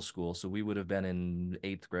from middle school. So we would have been in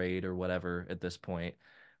eighth grade or whatever at this point.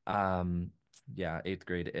 Um, yeah, eighth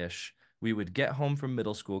grade-ish. We would get home from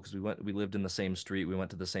middle school because we lived in the same street. We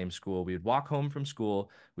went to the same school. We would walk home from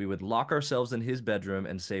school. We would lock ourselves in his bedroom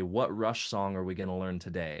and say, "What Rush song are we going to learn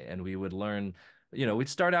today?" And we would learn, we'd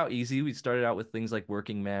start out easy. We started out with things like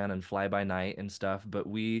Working Man and Fly By Night and stuff, but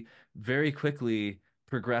we very quickly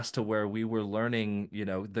progressed to where we were learning,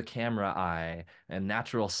 the camera eye and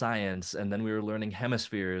natural science, and then we were learning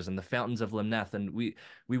hemispheres and the fountains of Limneth, and we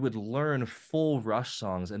would learn full Rush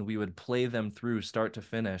songs and we would play them through start to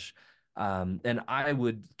finish. And I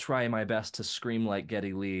would try my best to scream like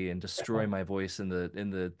Geddy Lee and destroy my voice in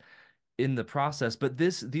the process. But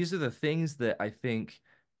these are the things that I think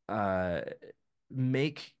uh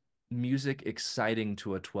make music exciting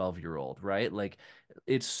to a 12-year-old, right? Like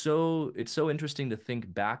it's so interesting to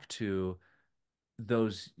think back to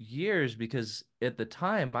those years because at the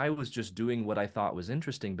time I was just doing what I thought was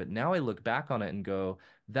interesting, but now I look back on it and go,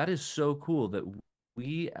 that is so cool that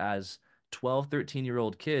we as 12,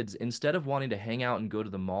 13-year-old kids, instead of wanting to hang out and go to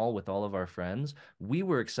the mall with all of our friends, we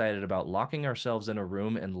were excited about locking ourselves in a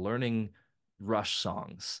room and learning Rush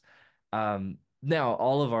songs. Now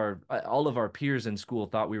all of our peers in school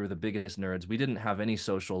thought we were the biggest nerds. We didn't have any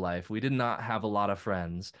social life. We did not have a lot of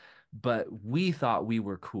friends, but we thought we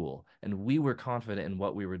were cool and we were confident in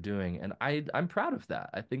what we were doing. And I'm proud of that.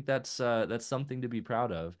 I think that's something to be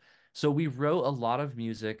proud of. So we wrote a lot of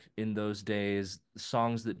music in those days,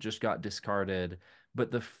 songs that just got discarded.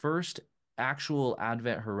 But the first actual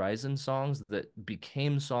Advent Horizon songs that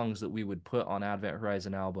became songs that we would put on Advent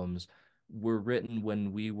Horizon albums were written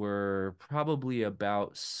when we were probably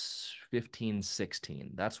about 15,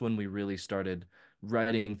 16. That's when we really started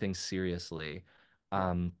writing things seriously.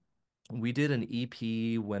 Um, we did an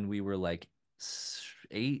EP when we were like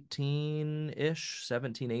 18-ish,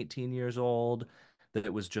 17, 18 years old, that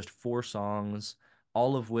it was just 4 songs,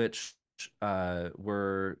 all of which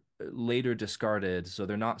were later discarded. So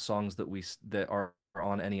they're not songs that are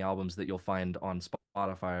on any albums that you'll find on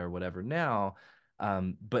Spotify or whatever now.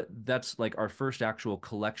 But that's like our first actual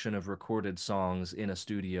collection of recorded songs in a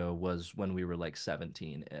studio was when we were like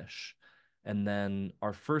 17-ish. And then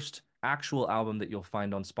our first actual album that you'll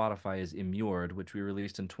find on Spotify is Immured, which we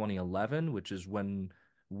released in 2011, which is when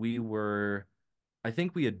we were, I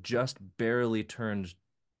think we had just barely turned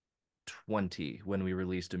 20 when we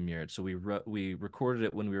released Immured. So we recorded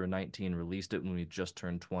it when we were 19, released it when we just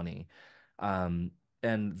turned 20. Um,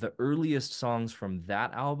 and the earliest songs from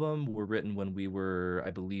that album were written when we were, I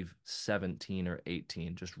believe, 17 or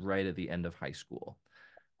 18, just right at the end of high school.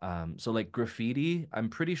 So like Graffiti, I'm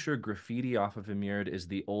pretty sure Graffiti off of Immured is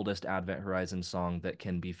the oldest Advent Horizon song that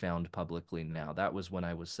can be found publicly now. That was when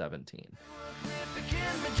I was 17.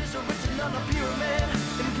 Images are written on a pyramid,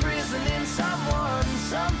 imprisoning someone,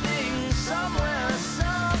 something, somewhere,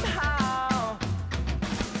 somehow.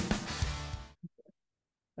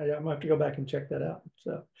 I'm gonna have to go back and check that out.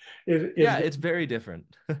 So, Yeah, it's very different.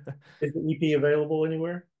 is the EP available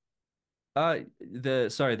anywhere?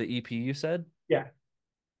 The EP you said? Yeah.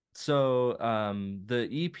 So, the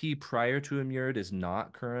EP prior to Immured is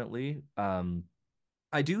not currently.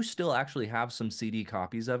 I do still actually have some CD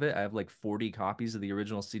copies of it. I have like 40 copies of the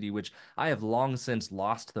original CD, which I have long since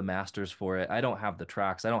lost the masters for it. I don't have the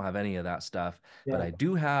tracks. I don't have any of that stuff, but Yeah. I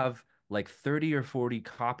do have like 30 or 40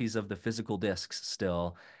 copies of the physical discs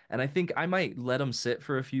still. And I think I might let them sit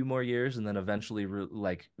for a few more years and then eventually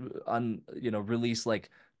release like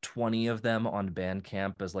 20 of them on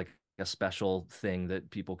Bandcamp as like a special thing that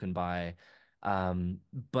people can buy. Um,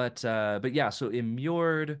 but yeah, so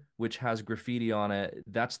Immured, which has Graffiti on it,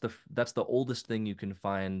 that's the oldest thing you can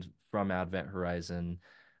find from Advent Horizon.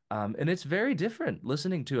 And it's very different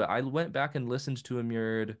listening to it. I went back and listened to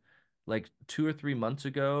Immured like 2 or 3 months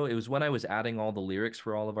ago. It was when I was adding all the lyrics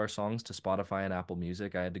for all of our songs to Spotify and Apple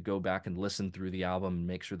Music. I had to go back and listen through the album and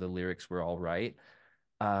make sure the lyrics were all right.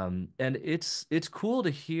 And it's cool to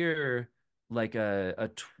hear like a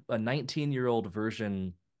 19-year-old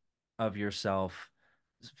version of yourself,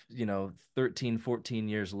 13, 14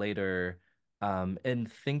 years later,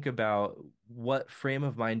 and think about what frame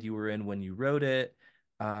of mind you were in when you wrote it.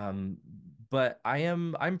 Um, but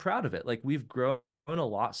I'm proud of it. Like we've grown a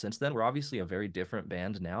lot since then. We're obviously a very different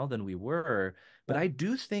band now than we were, but Yeah. I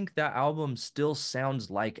do think that album still sounds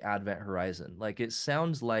like Advent Horizon. Like it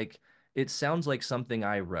sounds like something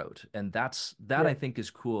I wrote, and that Yeah. I think is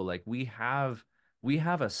cool. Like we have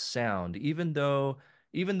a sound, even though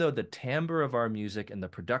the timbre of our music and the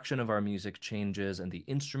production of our music changes and the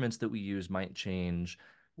instruments that we use might change,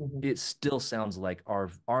 Mhm. it still sounds like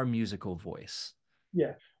our musical voice.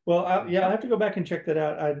 Yeah. Well, yeah, I have to go back and check that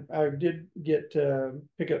out. I did get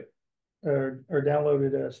pick up or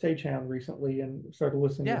downloaded a Stagehound recently and started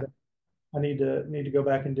listening to Yeah. that. I need to go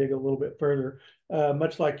back and dig a little bit further.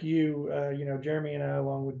 Much like you, Jeremy and I,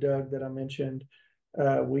 along with Doug, that I mentioned,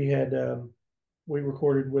 we had we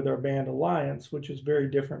recorded with our band Alliance, which is very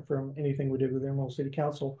different from anything we did with Emerald City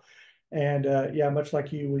Council. And yeah, much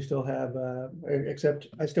like you, we still have, except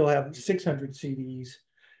I still have 600 CDs,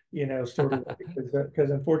 stored away because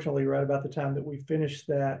unfortunately, right about the time that we finished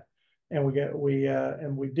that, and we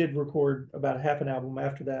did record about half an album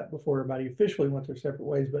after that before everybody officially went their separate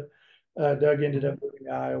ways. But Doug ended Mhm. up moving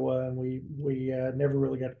to Iowa, and we never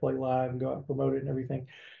really got to play live and go out and promote it and everything.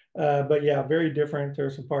 But yeah, very different. There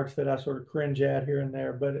are some parts that I sort of cringe at here and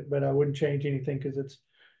there, but I wouldn't change anything because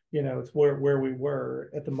it's where we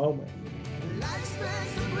were at the moment. Life's meant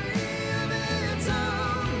to breathe its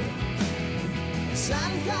own.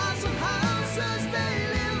 Sandcastle houses, they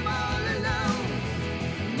live all alone.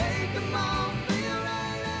 Make them all feel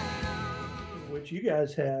right at home. Which you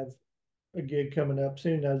guys have a gig coming up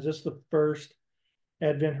soon. Now, is this the first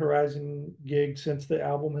Advent Horizon gig since the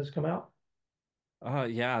album has come out?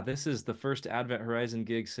 Yeah, this is the first Advent Horizon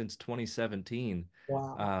gig since 2017.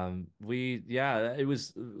 Wow. Yeah, it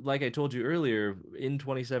was like I told you earlier in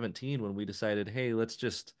 2017 when we decided, hey, let's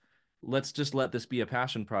just let this be a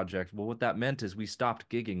passion project. Well, what that meant is we stopped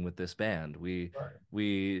gigging with this band. Right.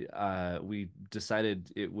 We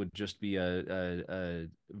decided it would just be a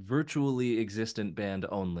virtually existent band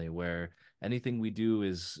only, where anything we do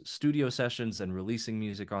is studio sessions and releasing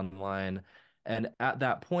music online. And at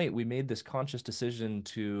that point, we made this conscious decision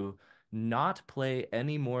to not play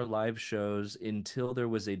any more live shows until there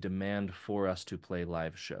was a demand for us to play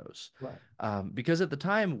live shows. Right. Because at the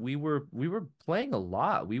time we were playing a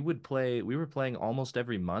lot. We were playing almost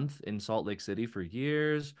every month in Salt Lake City for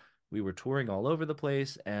years. We were touring all over the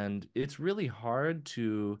place, and it's really hard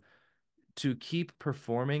to keep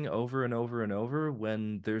performing over and over and over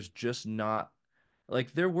when there's just not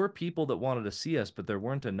like there were people that wanted to see us, but there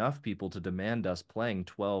weren't enough people to demand us playing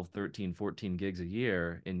 12, 13, 14 gigs a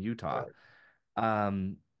year in Utah. Right.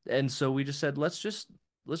 Um, and so we just said, let's just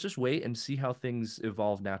wait and see how things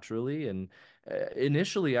evolve naturally. And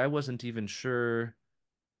initially, I wasn't even sure,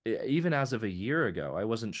 even as of a year ago, I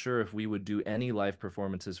wasn't sure if we would do any live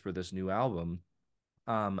performances for this new album.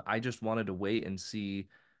 I just wanted to wait and see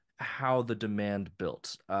how the demand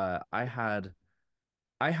built. I had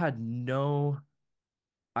no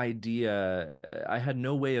idea. I had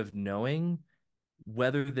no way of knowing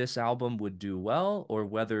whether this album would do well or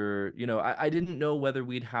whether, I didn't know whether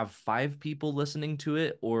we'd have 5 people listening to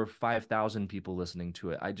it or 5,000 people listening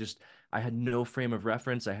to it. I had no frame of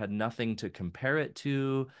reference. I had nothing to compare it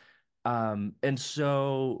to. And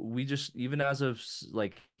so we just, even as of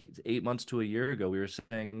like 8 months to a year ago, we were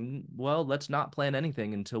saying, well, let's not plan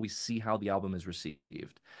anything until we see how the album is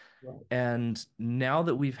received. Right. And now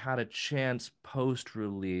that we've had a chance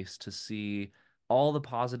post-release to see all the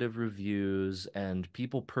positive reviews and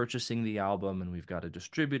people purchasing the album, and we've got a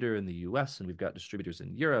distributor in the US and we've got distributors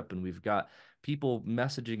in Europe and we've got people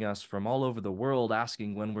messaging us from all over the world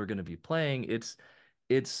asking when we're going to be playing. It's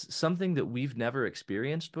something that we've never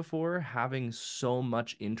experienced before, having so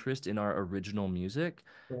much interest in our original music.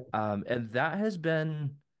 Right. And that has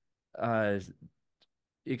been uh,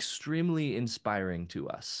 extremely inspiring to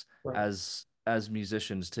us Right. as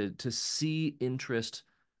musicians to see interest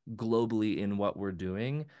globally in what we're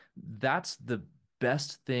doing. That's the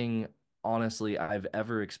best thing, honestly, I've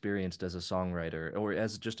ever experienced as a songwriter or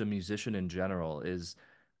as just a musician in general is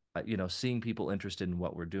seeing people interested in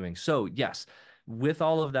what we're doing. So yes, with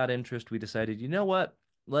all of that interest, we decided, you know what?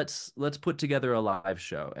 Let's put together a live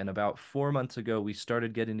show. And about 4 months ago, we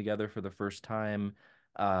started getting together for the first time,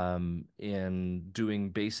 in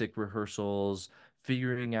doing basic rehearsals,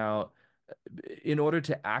 figuring out in order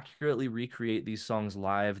to accurately recreate these songs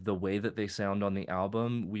live the way that they sound on the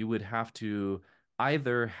album, we would have to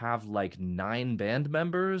either have like 9 band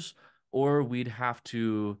members or we'd have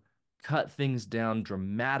to cut things down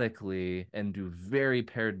dramatically and do very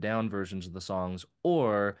pared down versions of the songs,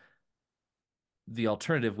 or the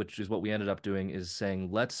alternative, which is what we ended up doing, is saying,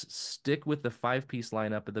 let's stick with the 5 piece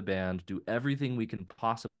lineup of the band, do everything we can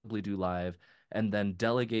possibly do live, and then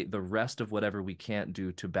delegate the rest of whatever we can't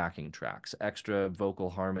do to backing tracks, extra vocal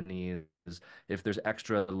harmonies. If there's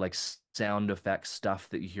extra like sound effects stuff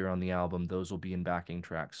that you hear on the album, those will be in backing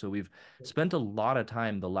tracks. So we've spent a lot of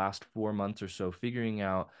time the last 4 months or so figuring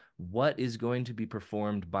out what is going to be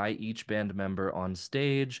performed by each band member on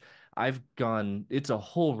stage. It's a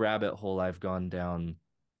whole rabbit hole I've gone down.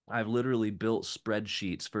 I've literally built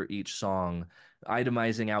spreadsheets for each song,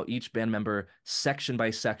 itemizing out each band member section by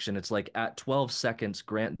section. It's like at 12 seconds,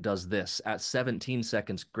 Grant does this. At 17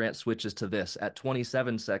 seconds, Grant switches to this. At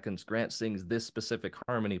 27 seconds, Grant sings this specific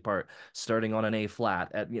harmony part, starting on an A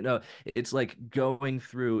flat. It's like going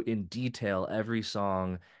through in detail every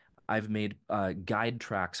song. I've made guide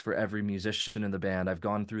tracks for every musician in the band. I've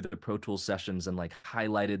gone through the Pro Tools sessions and like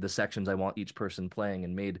highlighted the sections I want each person playing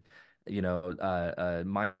and made,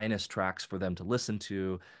 minus tracks for them to listen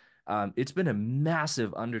to. It's been a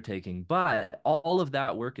massive undertaking, but all of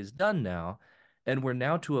that work is done now. And we're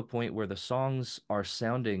now to a point where the songs are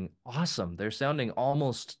sounding awesome. It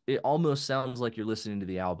almost sounds like you're listening to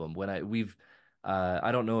the album.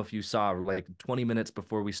 I don't know if you saw, like 20 minutes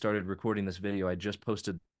before we started recording this video, I just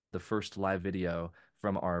posted the first live video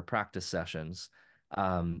from our practice sessions.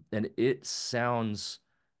 And it sounds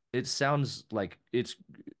it sounds like it's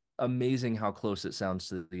amazing how close it sounds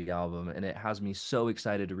to the album, and it has me so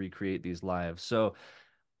excited to recreate these live. So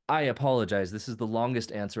I apologize. This is the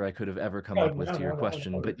longest answer I could have ever come Oh, up with no, to your no, no,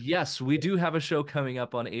 question. no. But yes, we do have a show coming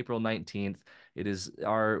up on April 19th. It is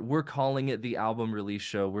we're calling it the album release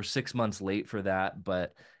show. We're 6 months late for that,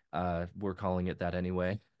 but we're calling it that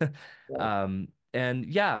anyway. Yeah, And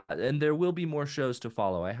yeah, and there will be more shows to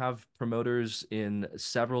follow. I have promoters in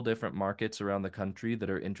several different markets around the country that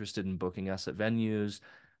are interested in booking us at venues.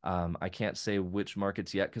 I can't say which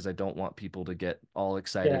markets yet because I don't want people to get all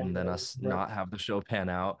excited yeah, and then yeah, us right, not have the show pan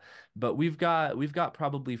out. But we've got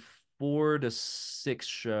probably 4 to 6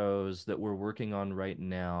 shows that we're working on right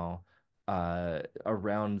now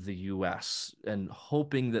around the US and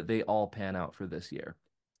hoping that they all pan out for this year.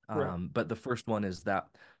 right. But the first one is that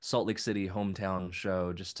Salt Lake City hometown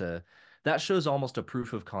show, that show's almost a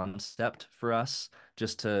proof of concept for us,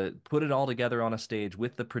 just to put it all together on a stage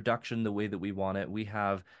with the production the way that we want it. We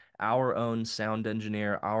have our own sound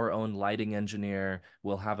engineer, our own lighting engineer.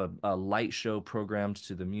 We'll have a light show programmed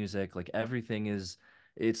to the music. Like everything is,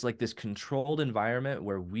 it's like this controlled environment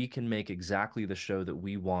where we can make exactly the show that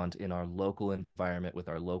we want in our local environment with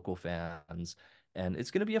our local fans. And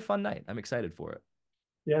it's going to be a fun night. I'm excited for it.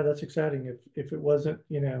 Yeah, that's exciting. If it wasn't,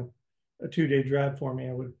 a 2-day drive for me,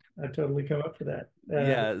 I'd totally come up for that.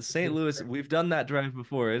 Yeah, St. Louis, we've done that drive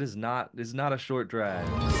before. It's not a short drive.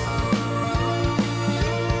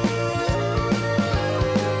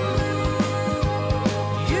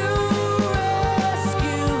 You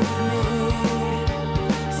rescued me,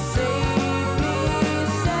 saved me,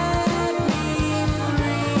 set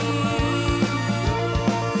me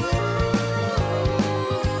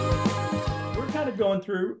We're kind of going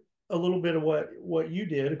through a little bit of what you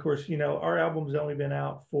did. Of course, our album's only been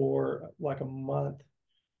out for like a month,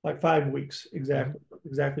 like 5 weeks Mhm.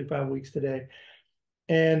 exactly 5 weeks today.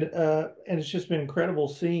 And it's just been incredible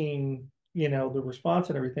seeing, the response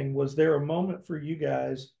and everything. Was there a moment for you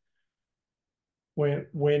guys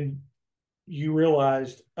when you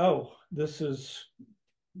realized, oh, this is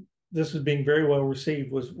being very well received?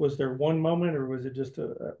 Was there one moment, or was it just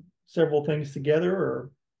several things together?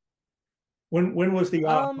 Or when was the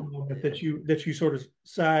aha Um, moment that you sort of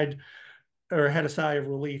sighed or had a sigh of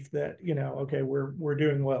relief that, okay, we're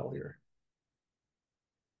doing well here?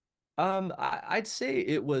 I'd say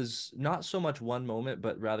it was not so much one moment,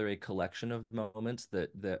 but rather a collection of moments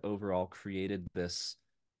that overall created this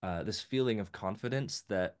feeling of confidence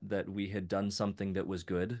that we had done something that was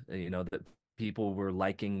good, that people were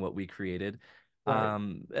liking what we created.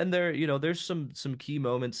 Right. And there's some key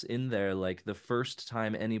moments in there, like the first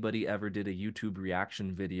time anybody ever did a YouTube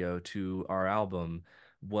reaction video to our album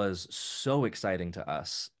was so exciting to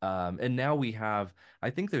us. And now I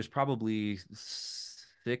think there's probably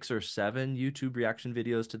 6 or 7 YouTube reaction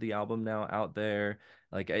videos to the album now out there.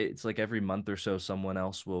 Like it's like every month or so, someone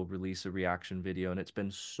else will release a reaction video, and it's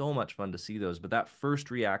been so much fun to see those. But that first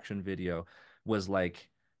reaction video was like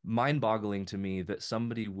mind-boggling to me that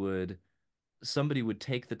somebody would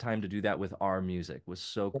take the time to do that with our music was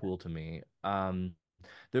so cool to me.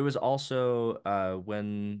 There was also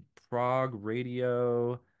when Prague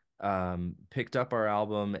Radio picked up our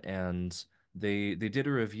album and they did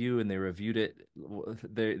a review and they reviewed it.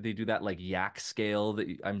 They do that like yak scale that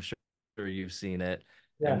I'm sure you've seen it.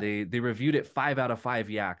 And Yeah. they reviewed it 5 out of 5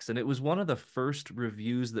 yaks. And it was one of the first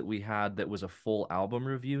reviews that we had that was a full album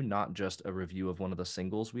review, not just a review of one of the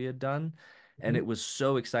singles we had done. And Mhm. it was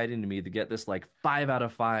so exciting to me to get this like 5 out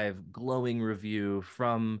of 5 glowing review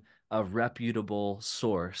from a reputable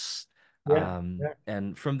source. Yeah. Yeah.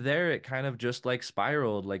 And from there, it kind of just like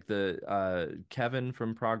spiraled. Like the Kevin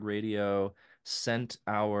from Prague Radio sent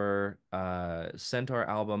our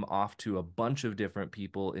album off to a bunch of different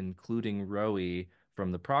people, including Rowie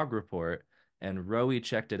from the Prague Report. And Rowie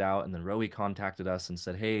checked it out, and then Rowie contacted us and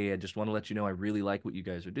said, "Hey, I just want to let you know I really like what you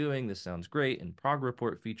guys are doing. This sounds great." And Prague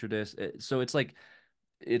Report featured this. So it's like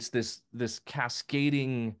it's this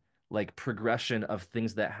cascading like progression of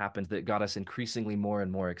things that happened that got us increasingly more and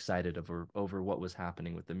more excited over what was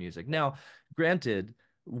happening with the music. Now, granted,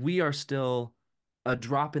 we are still a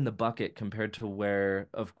drop in the bucket compared to where,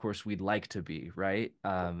 of course, we'd like to be, right?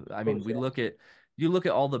 I Of mean, course, yeah. you look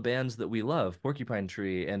at all the bands that we love, Porcupine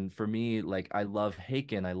Tree, and for me, like I love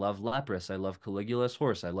Haken, I love Leprous, I love Caligula's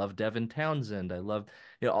Horse, I love Devin Townsend, I love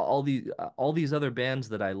all these other bands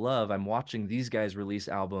that I love. I'm watching these guys release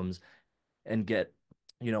albums and get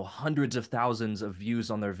hundreds of thousands of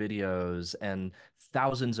views on their videos and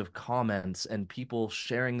thousands of comments and people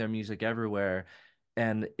sharing their music everywhere.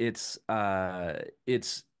 And it's fun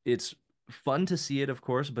to see it, of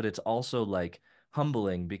course, but it's also like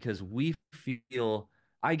humbling because we feel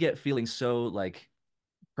I get feeling so like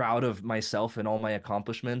proud of myself and all my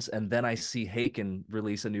accomplishments, and then I see Haken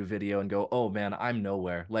release a new video and go, oh man, I'm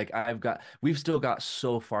nowhere. Like we've still got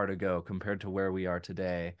so far to go compared to where we are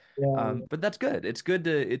today. Yeah, But that's good. It's good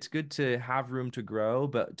to have room to grow,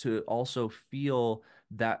 but to also feel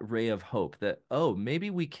that ray of hope that, oh, maybe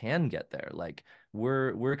we can get there. Like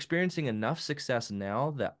we're experiencing enough success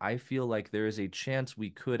now that I feel like there is a chance we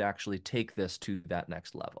could actually take this to that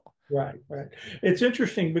next level. right, right. It's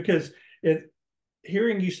interesting because it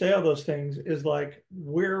hearing you say all those things is like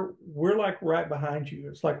we're like right behind you.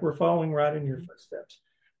 It's like we're following right in your footsteps.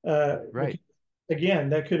 Because Right. again,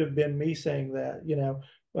 that could have been me saying that,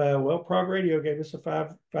 well, Prog Radio gave us a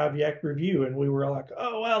five yak review, and we were like,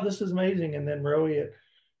 oh wow, this is amazing. And then Rowie at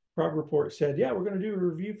Prog Report said, yeah, we're going to do a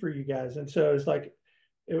review for you guys. And so it's like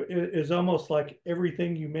it's almost like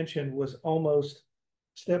everything you mentioned was almost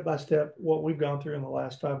step by step what we've gone through in the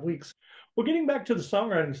last 5 weeks. Well, getting back to the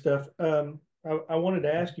songwriting stuff, I wanted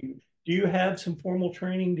to ask you: do you have some formal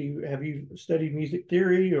training? Have you studied music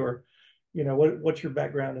theory, or what's your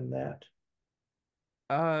background in that?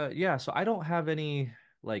 Yeah, so I don't have any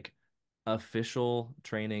like official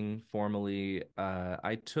training formally.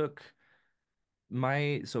 I took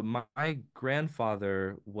my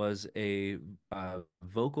grandfather was a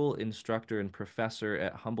vocal instructor and professor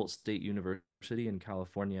at Humboldt State University in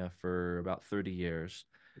California for about 30 years.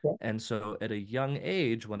 Okay. And so at a young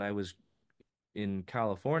age, when I was in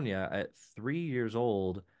California at 3 years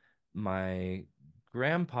old, my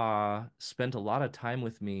grandpa spent a lot of time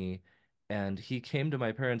with me. And he came to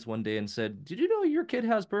my parents one day and said, did you know your kid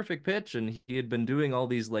has perfect pitch? And he had been doing all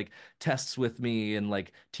these like tests with me and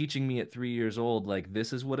like teaching me at 3 years old, like,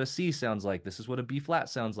 this is what a C sounds like. This is what a B flat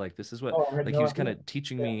sounds like. This is what, Oh, I had like, he no was kind idea. of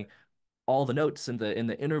teaching Yeah. me all the notes and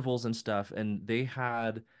the intervals and stuff. And they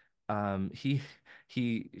had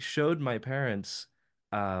he showed my parents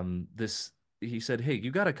this. He said, hey,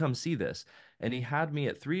 you got to come see this. And he had me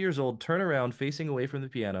at 3 years old turn around facing away from the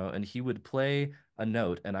piano, and he would play a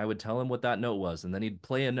note, and I would tell him what that note was, and then he'd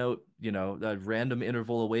play a note, a random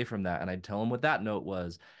interval away from that, and I'd tell him what that note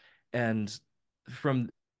was. And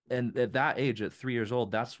from and at that age, at 3 years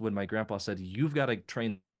old, that's when my grandpa said, you've got to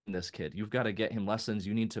train this kid. You've got to get him lessons.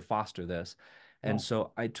 You need to foster this. And Wow.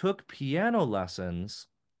 so I took piano lessons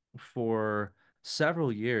for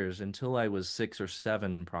several years until I was 6 or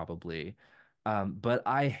 7, probably. But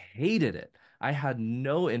I hated it. I had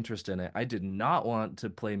no interest in it. I did not want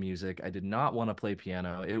to play music. I did not want to play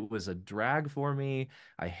piano. It was a drag for me.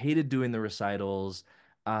 I hated doing the recitals.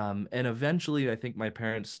 And eventually, I think my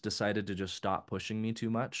parents decided to just stop pushing me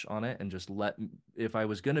too much on it and just if I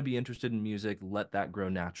was going to be interested in music, let that grow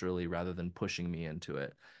naturally rather than pushing me into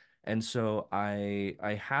it. And so I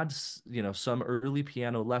had, some early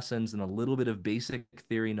piano lessons and a little bit of basic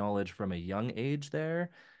theory knowledge from a young age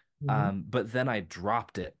there. Mhm. But then I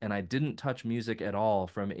dropped it and I didn't touch music at all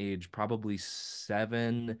from age probably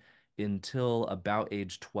 7 until about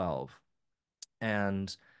age 12.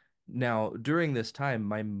 And now, during this time,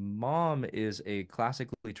 my mom is a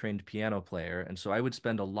classically trained piano player, and so I would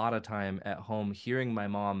spend a lot of time at home hearing my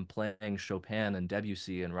mom playing Chopin and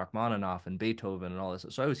Debussy and Rachmaninoff and Beethoven and all this.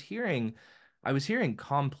 So I was hearing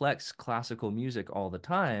complex classical music all the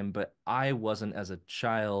time, but I wasn't as a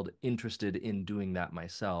child interested in doing that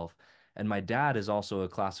myself. And my dad is also a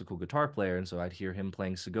classical guitar player, and so I'd hear him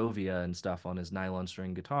playing Segovia and stuff on his nylon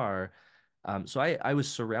string guitar. So I was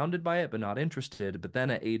surrounded by it, but not interested. But then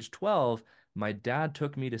at age 12, my dad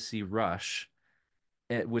took me to see Rush,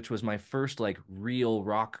 which was my first like real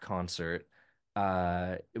rock concert.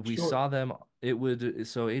 We Sure. saw them.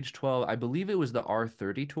 So age 12, I believe it was the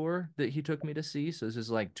R30 tour that he took me to see. So this is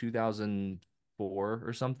like 2004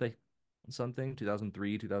 or something,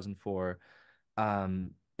 2003, 2004.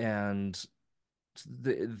 And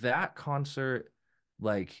that concert,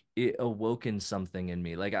 like, it awoken something in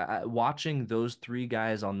me, like watching those three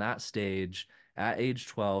guys on that stage at age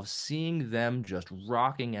 12, seeing them just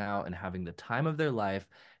rocking out and having the time of their life,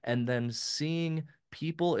 and then seeing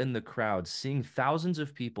people in the crowd, seeing thousands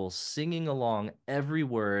of people singing along every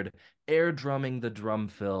word, air drumming the drum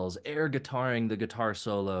fills, air guitaring the guitar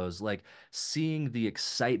solos, like seeing the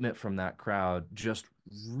excitement from that crowd just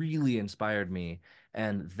really inspired me.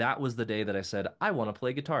 And that was the day that I said, I want to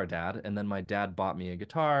play guitar, Dad. And then my dad bought me a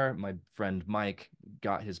guitar. My friend Mike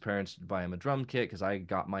got his parents to buy him a drum kit because I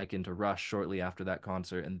got Mike into Rush shortly after that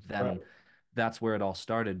concert. And then Right. that's where it all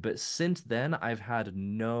started. But since then, I've had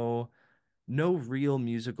no real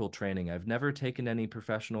musical training. I've never taken any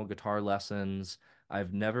professional guitar lessons.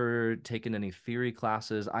 I've never taken any theory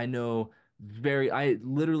classes. I know very, I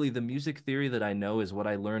literally, the music theory that I know is what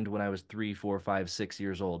I learned when I was 3, 4, 5, 6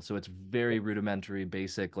 years old. So it's very rudimentary,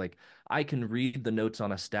 basic. Like I can read the notes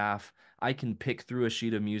on a staff. I can pick through a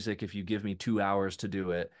sheet of music if you give me 2 hours to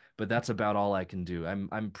do it, but that's about all I can do.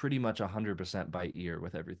 I'm pretty much 100% by ear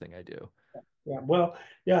with everything I do. Yeah, well,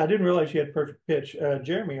 yeah, I didn't realize you had perfect pitch.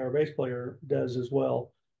 Jeremy, our bass player, does as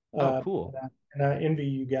well. Oh, And cool. I envy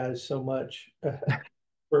you guys so much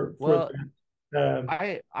for Well,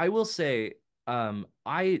 that. I will say,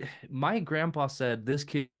 I my grandpa said this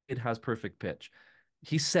kid has perfect pitch.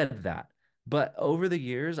 He said that. But over the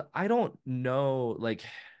years, I don't know, like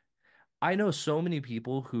I know so many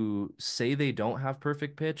people who say they don't have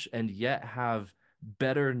perfect pitch and yet have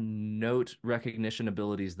better note recognition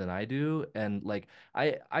abilities than I do. And like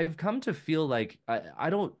I've come to feel like I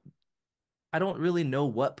don't really know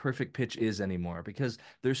what perfect pitch is anymore because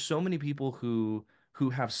there's so many people who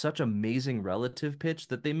have such amazing relative pitch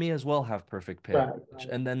that they may as well have perfect pitch. Right, right.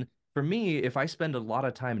 And then for me, if I spend a lot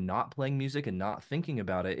of time not playing music and not thinking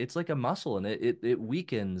about it, it's like a muscle and it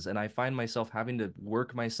weakens and I find myself having to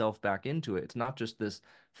work myself back into it. It's not just this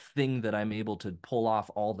thing that I'm able to pull off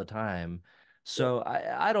all the time. Yeah. So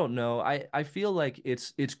I don't know. I feel like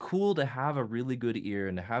it's cool to have a really good ear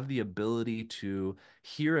and to have the ability to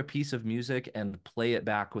hear a piece of music and play it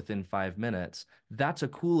back within 5 minutes. That's a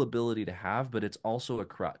cool ability to have, but it's also a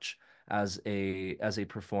crutch as a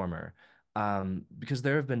performer. Because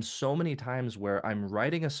there have been so many times where I'm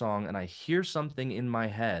writing a song and I hear something in my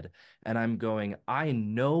head and I'm going, I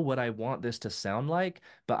know what I want this to sound like,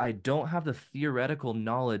 but I don't have the theoretical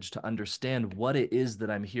knowledge to understand what it is that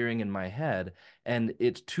I'm hearing in my head. And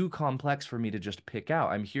it's too complex for me to just pick out.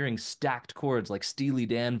 I'm hearing stacked chords like Steely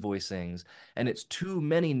Dan voicings and it's too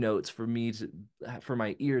many notes for me to for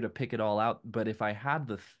my ear to pick it all out. But if I had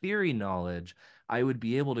the theory knowledge, I would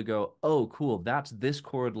be able to go, oh, cool, that's this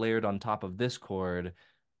chord layered on top of this chord.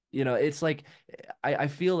 You know, it's like I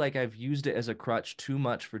feel like I've used it as a crutch too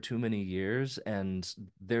much for too many years, and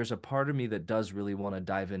there's a part of me that does really want to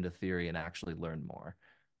dive into theory and actually learn more.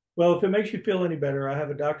 Well, if it makes you feel any better, I have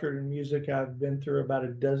a doctorate in music. I've been through about a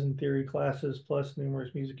dozen theory classes plus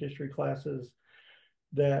numerous music history classes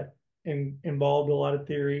that involved a lot of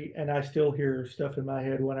theory, and I still hear stuff in my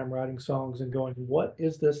head when I'm writing songs and going, "What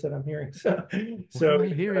is this that I'm hearing?" So, What so am I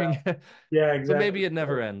hearing? yeah, So exactly. maybe it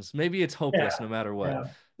never ends. Maybe it's Yeah, hopeless no matter yeah. what.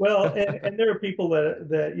 Well, and there are people that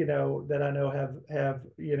that I know have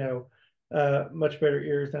much better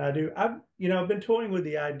ears than I do. I've been toying with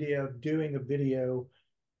the idea of doing a video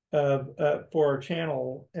of for our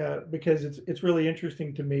channel because it's really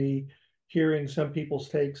interesting to me hearing some people's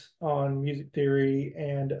takes on music theory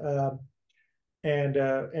and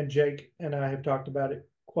Jake and I have talked about it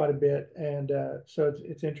quite a bit, and so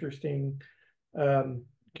it's interesting,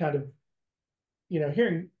 kind of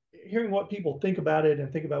hearing what people think about it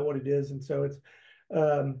and think about what it is, and so it's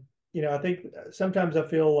I think sometimes I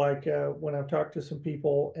feel like when I've talked to some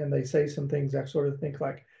people and they say some things, I sort of think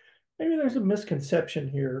like maybe there's a misconception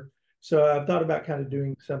here. So I've thought about kind of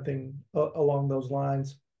doing something along those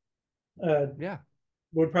lines. Uh, Yeah.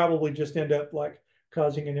 would probably just end up like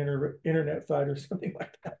causing an internet fight or something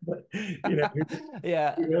like that. But who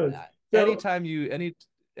Yeah. knows? So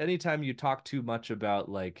Anytime you talk too much about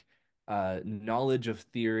like knowledge of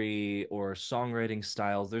theory or songwriting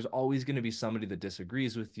styles, there's always going to be somebody that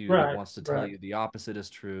disagrees with you that right, wants to tell right. you the opposite is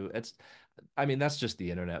true. It's I mean, that's just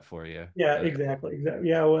the internet for you. Yeah, But exactly. Exactly.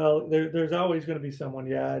 Yeah, well, there's always going to be someone.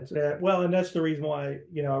 Yeah, it's well, and that's the reason why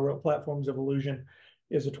I wrote Platforms of Illusion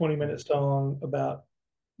is a 20-minute song about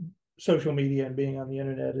social media and being on the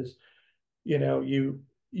internet. Is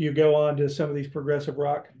you go on to some of these progressive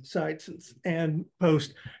rock sites and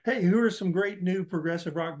post, hey, who are some great new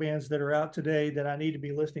progressive rock bands that are out today that I need to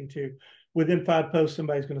be listening to? Within 5 posts,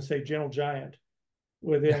 somebody's going to say Gentle Giant.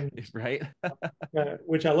 Within right?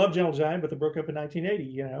 which I love Gentle Giant, but they broke up in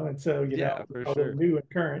 1980, and so Yeah, for all they're sure. new and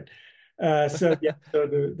current. So yeah,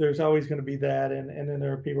 so there's always going to be that, and then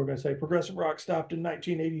there are people who are going to say progressive rock stopped in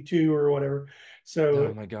 1982 or whatever. So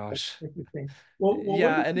Oh my gosh. interesting. Well, what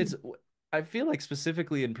Yeah, do and you? I feel like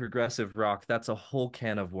specifically in progressive rock, that's a whole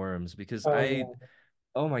can of worms because Oh I yeah,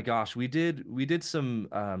 oh my gosh, we did some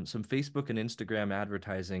Facebook and Instagram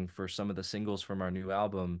advertising for some of the singles from our new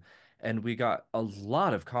album, and we got a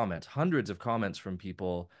lot of comments, hundreds of comments from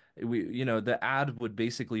people. The ad would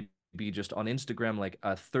basically be just on Instagram like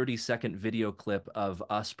a 30-second video clip of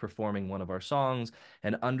us performing one of our songs,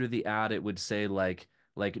 and under the ad it would say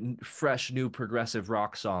fresh new progressive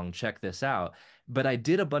rock song, check this out. But I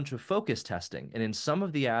did a bunch of focus testing, and in some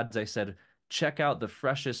of the ads I said check out the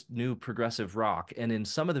freshest new progressive rock. And in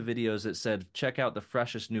some of the videos, it said, check out the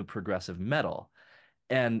freshest new progressive metal.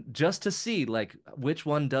 and just to see like which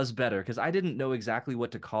one does better, because I didn't know exactly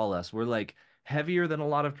what to call us. We're like heavier than a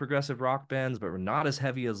lot of progressive rock bands, but we're not as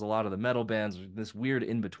heavy as a lot of the metal bands, this weird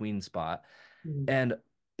in between spot. Mm. And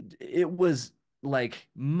it was like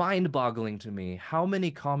mind-boggling to me how many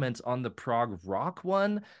comments on the prog rock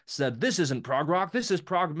one said, "This isn't prog rock, this is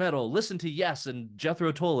prog metal. Listen to Yes and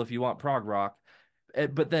Jethro Tull if you want prog rock."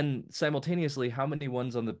 But then simultaneously, how many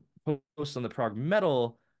ones on the posts on the prog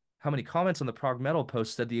metal, how many comments on the prog metal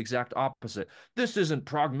post said the exact opposite? "This isn't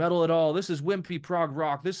prog metal at all. This is wimpy prog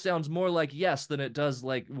rock. This sounds more like Yes than it does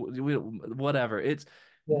like whatever." It's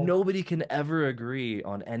Yeah, nobody can ever agree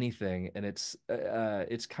on anything, and it's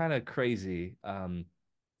kind of crazy. right.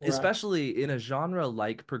 Especially in a genre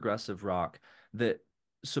like progressive rock that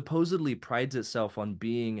supposedly prides itself on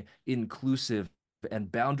being inclusive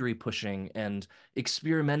and boundary pushing and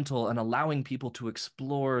experimental and allowing people to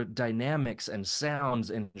explore dynamics and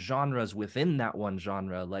sounds and genres within that one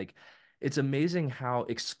genre. Like, it's amazing how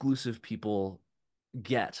exclusive people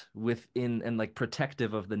get within and like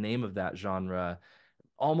protective of the name of that genre,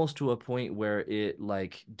 almost to a point where it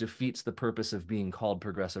like defeats the purpose of being called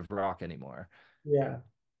progressive rock anymore. Yeah.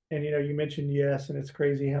 And you mentioned Yes, and it's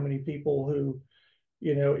crazy how many people who,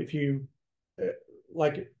 if you uh,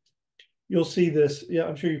 like, you'll see this. Yeah,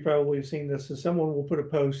 I'm sure you probably have seen this. Is someone will put a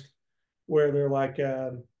post where they're like,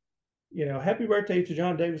 happy birthday to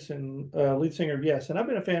John Davison, lead singer of Yes. And I've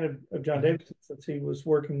been a fan of John Mhm. Davison since he was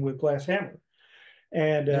working with Glass Hammer.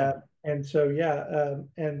 And Yeah. so yeah,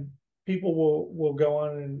 and people will go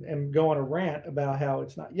on and go on a rant about how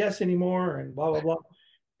it's not Yes anymore and blah blah blah.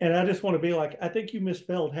 And I just want to be like, I think you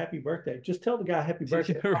misspelled happy birthday. Just tell the guy happy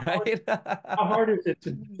birthday. Right. How hard is it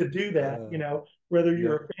to do that? Uh, Whether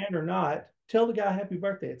you're yep. a fan or not, tell the guy happy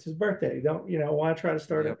birthday. It's his birthday. Don't, why try to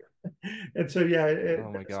start it? Yep. And so, yeah,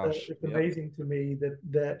 Oh my gosh. it's Yep. amazing to me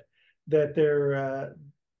that there,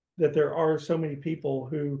 that there are so many people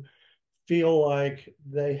who feel like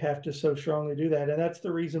they have to so strongly do that. And that's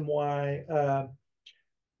the reason why,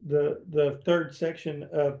 the third section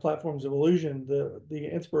of Platforms of Illusion, the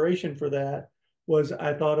inspiration for that was,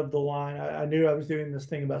 I thought of the line. I knew I was doing this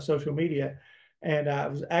thing about social media, and I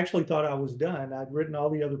was actually thought I was done. I'd written all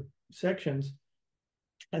the other sections,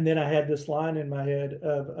 and then I had this line in my head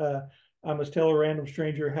of, I must tell a random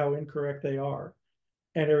stranger how incorrect they are,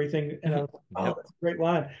 and everything. And I was like, oh, Yep. that's a great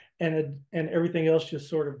line. And everything else just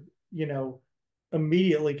sort of,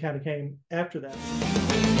 immediately kind of came after that.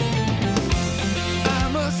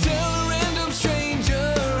 I must tell a random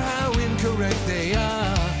stranger how incorrect they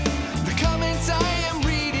are. The comments I am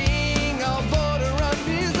reading all border on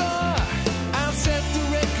bizarre. I'll set the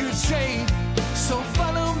record straight, so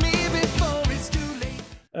follow me before it's too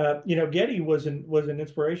late. Getty was an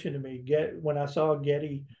inspiration to me. When I saw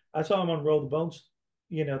Getty, I saw him on Roll the Bones.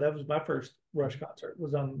 That was my first Rush concert.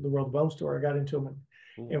 Was on the Roll the Bones tour. I got into him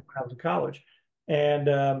Cool. when I was in college, and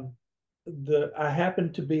the I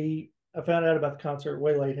happened to be. I found out about the concert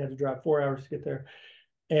way late. Had to drive 4 hours to get there,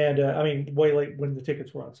 and I mean way late when the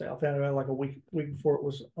tickets were on sale. I found out like a week before it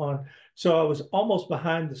was on. So I was almost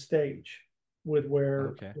behind the stage with where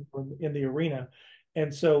Okay. in the arena,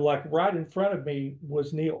 and so like right in front of me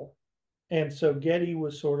was Neal, and so Getty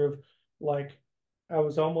was sort of like, I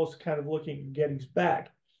was almost kind of looking at Getty's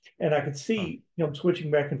back, and I could Huh. see him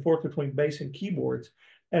switching back and forth between bass and keyboards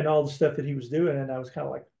and all the stuff that he was doing. And I was kind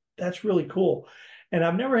of like, that's really cool. And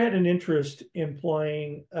I've never had an interest in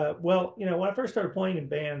playing. Well, when I first started playing in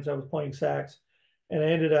bands, I was playing sax, and I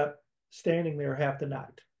ended up standing there half the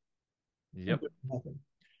night and Yep. doing nothing.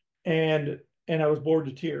 And I was bored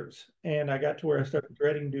to tears. And I got to where I started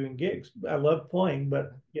dreading doing gigs. I loved playing,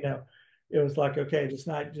 but it was like, okay, this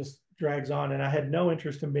night just drags on. And I had no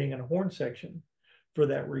interest in being in a horn section for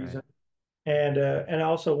that Right. reason. And I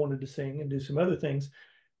also wanted to sing and do some other things.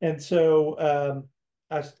 And so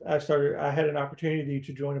I had an opportunity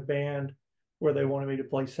to join a band where they wanted me to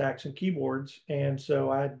play sax and keyboards. And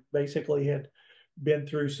so I basically had been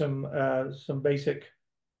through some basic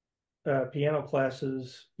piano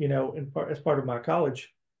classes, as part of my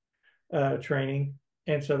college training.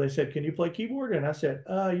 And so they said, "Can you play keyboard?" And I said,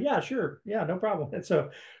 "Yeah, sure, yeah, no problem." And so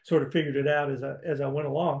sort of figured it out as I went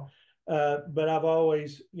along. But I've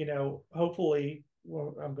always, hopefully,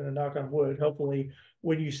 well, I'm going to knock on wood. Hopefully,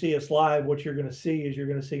 when you see us live, what you're going to see is you're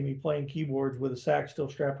going to see me playing keyboards with a sax still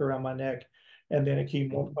strapped around my neck, and then at key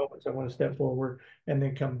Mhm. moments I want to step forward and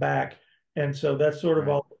then come back. And so that's sort of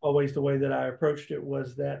Right. always the way that I approached it,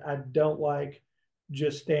 was that I don't like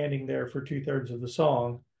just standing there for 2/3 of the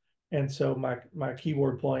song. And so my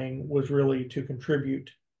keyboard playing was really to contribute,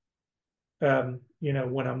 when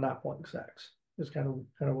I'm not playing sax. is kind of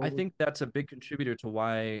I what we. think that's a big contributor to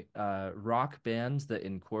why rock bands that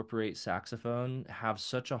incorporate saxophone have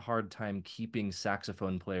such a hard time keeping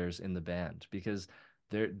saxophone players in the band because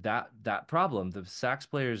that problem. The sax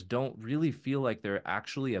players don't really feel like they're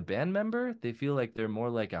actually a band member. They feel like they're more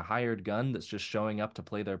like a hired gun that's just showing up to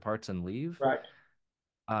play their parts and leave. Right.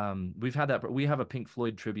 We've had that. We have a Pink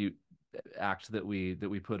Floyd tribute act that we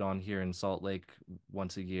put on here in Salt Lake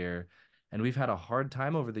once a year, and we've had a hard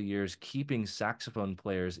time over the years keeping saxophone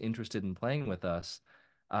players interested in playing with us,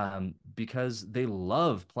 because they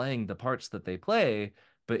love playing the parts that they play.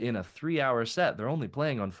 But in a 3 hour set, they're only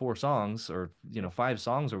playing on 4 songs or 5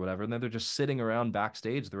 songs or whatever, and then they're just sitting around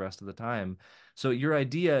backstage the rest of the time. So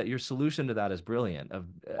your solution to that is brilliant of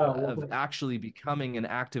Well, actually becoming an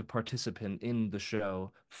active participant in the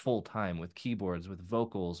show full time with keyboards, with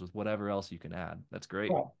vocals, with whatever else you can add. That's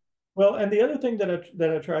great. right. Well, and the other thing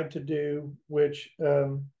that I tried to do, which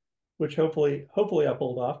hopefully I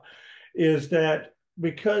pulled off, is that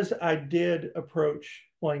because I did approach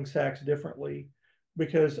playing sax differently,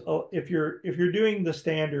 because if you're doing the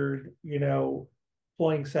standard,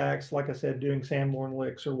 playing sax, like I said, doing Sanborn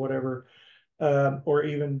licks or whatever, or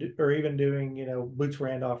even doing Boots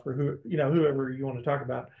Randolph or whoever you want to talk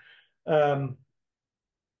about, um,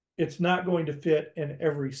 it's not going to fit in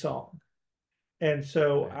every song. And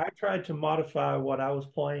so Right. I tried to modify what I was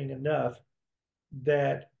playing enough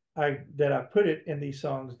that I put it in these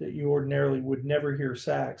songs that you ordinarily would never hear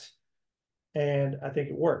sax, and I think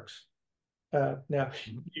it works. Now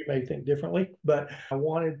Mhm. you may think differently, but I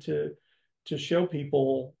wanted to show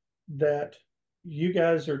people that you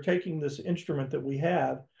guys are taking this instrument that we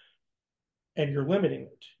have and you're limiting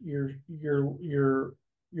it. You're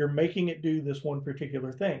making it do this one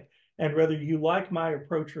particular thing, and whether you like my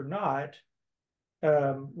approach or not,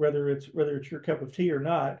 whether it's your cup of tea or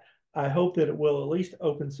not, I hope that it will at least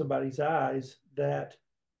open somebody's eyes that,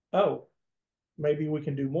 oh, maybe we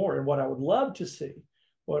can do more. And what I would love to see,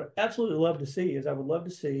 what I absolutely love to see is I would love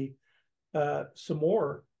to see some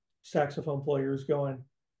more saxophone players going,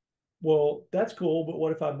 well, that's cool, but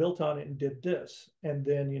what if I built on it and did this? And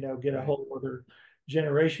then, get a Right. whole other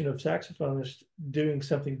generation of saxophonists doing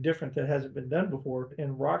something different that hasn't been done before.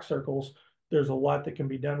 In rock circles, there's a lot that can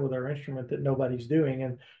be done with our instrument that nobody's doing.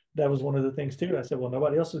 And that was one of the things too. I said, well,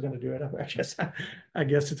 nobody else is going to do it. I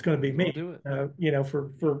guess it's going to be I'll me, do it.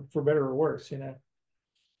 for better or worse.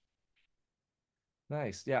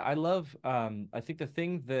 Nice. Yeah, I think the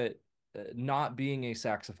thing that not being a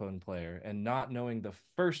saxophone player and not knowing the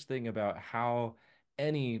first thing about how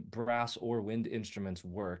any brass or wind instruments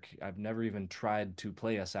work, I've never even tried to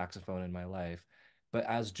play a saxophone in my life. But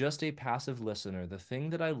as just a passive listener, the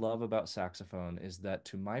thing that I love about saxophone is that,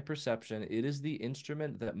 to my perception, it is the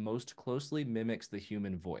instrument that most closely mimics the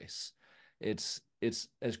human voice. It's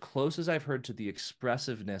as close as I've heard to the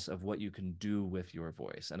expressiveness of what you can do with your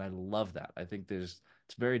voice, and I love that. I think it's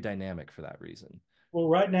very dynamic for that reason. Well,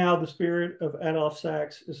 right now, the spirit of Adolf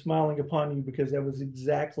Sachs is smiling upon you because that was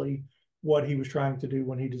exactly what he was trying to do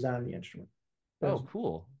when he designed the instrument. That Oh, was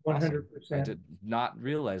cool. Awesome. I 100%. did not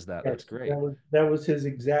realize that. That's Yes, that great. was that was his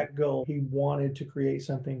exact goal. He wanted to create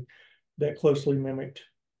something that closely mimicked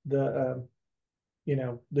the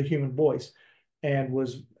human voice, and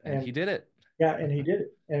was And and he did it. yeah, and he did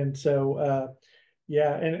it. And so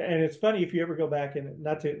yeah, and it's funny if you ever go back, and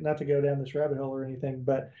not to go down this rabbit hole or anything,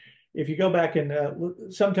 but if you go back and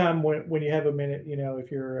sometime when you have a minute,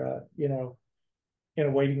 if you're in a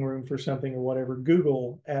waiting room for something or whatever,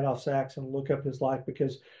 Google Adolf Sachs and look up his life,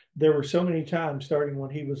 because there were so many times starting when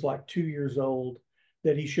he was like 2 years old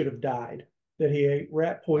that he should have died, that he ate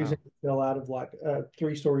rat poison, Wow. fell out of like a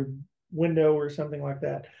 3-story window or something like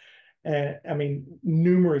that. And I mean,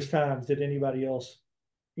 numerous times that anybody else,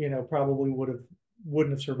 probably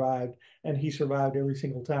wouldn't have survived, and he survived every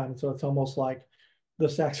single time. So it's almost like the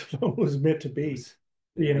saxophone was meant to It be, was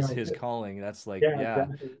it you was know. his calling. That's like, Yeah, yeah.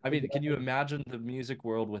 exactly, I mean, can you exactly. imagine the music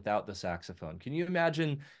world without the saxophone? Can you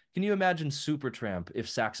imagine Supertramp if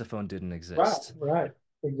saxophone didn't Right, exist? right,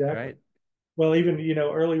 exactly. Right? Well, even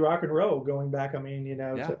early rock and roll going back. I mean,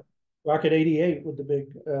 Yeah. to Rocket '88 with the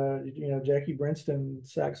big Jackie Brenston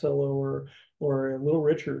sax solo, or Little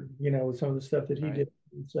Richard, with some of the stuff that he Right. did.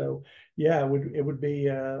 And so yeah, it would be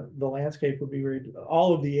the landscape would be very,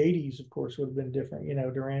 all of the '80s, of course, would have been different.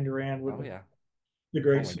 Duran Duran with Oh yeah. the Oh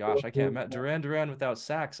great my gosh, I can't solo. imagine Duran without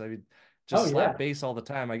sax. I mean, Oh just slap yeah, bass all the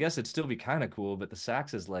time. I guess it'd still be kind of cool, but the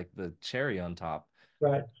sax is like the cherry on top.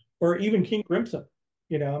 right. Or even King Crimson.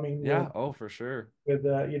 I mean, with Yeah, oh for sure.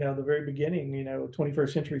 the very beginning,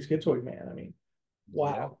 21st Century Schizoid Man. I mean, Yeah,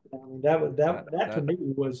 wow. I mean, that would that that that to that me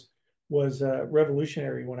was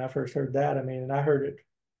revolutionary when I first heard that. I mean, and I heard it.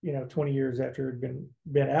 20 years after it had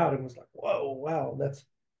been out, and was like, whoa, wow,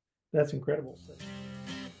 that's incredible. So,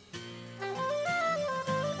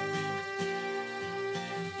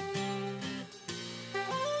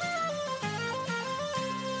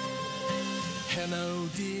 Hello,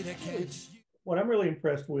 did I catch you? what I'm really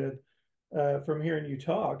impressed with from hearing you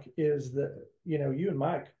talk is that you and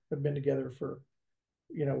Mike have been together for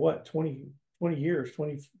what 20 years,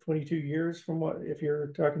 22 years from what if you're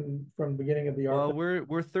talking from the beginning of the art. Well,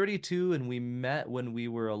 we're 32 and we met when we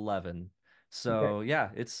were 11. Okay. So yeah,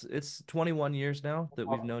 it's 21 years now that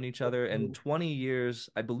we've known each other, and 20 years,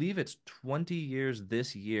 I believe it's 20 years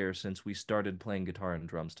this year since we started playing guitar and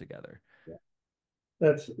drums together.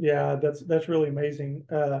 That's really amazing.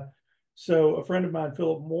 So a friend of mine,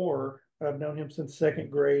 Philip Moore, I've known him since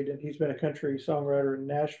second grade, and he's been a country songwriter in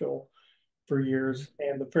Nashville for Mhm. years.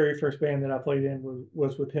 And the very first band that I played in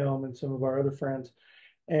was with him and some of our other friends.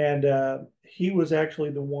 And he was actually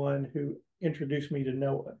the one who introduced me to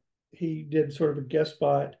Noah. He did sort of a guest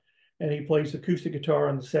spot, and he plays acoustic guitar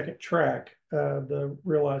on the second track, the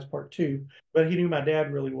Realize Part Two. But he knew my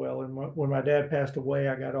dad really well, and when my dad passed away,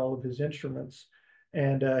 I got all of his instruments.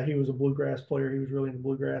 And he was a bluegrass player. He was really into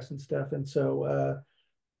bluegrass and stuff. And so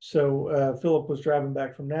Philip was driving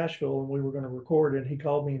back from Nashville, and we were going to record. And he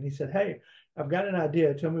called me and he said, "Hey, I've got an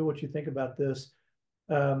idea. Tell me what you think about this.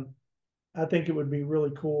 Um, I think it would be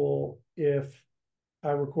really cool if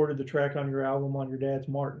I recorded the track on your album on your dad's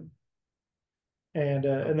Martin." Oh, And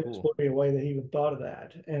that just cool. blew me away that he even thought of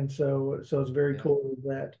that. And so it's very Yeah. cool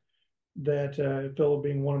that Philip,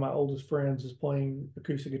 being one of my oldest friends, is playing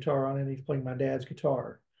acoustic guitar on it. And he's playing my dad's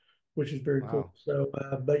guitar, which is very cool. Wow. So,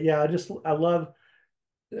 but yeah, I love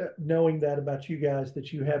knowing that about you guys,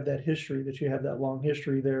 that you have that history, that you have that long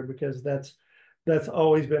history there, because that's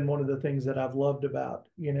always been one of the things that I've loved about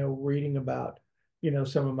reading about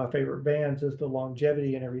some of my favorite bands, is the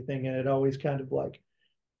longevity and everything. And it always kind of like,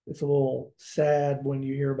 it's a little sad when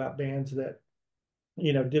you hear about bands that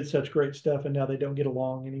did such great stuff and now they don't get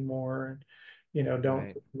along anymore, and don't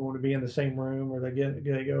Right. want to be in the same room, or they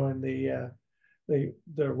go in the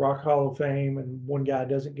Rock Hall of Fame, and one guy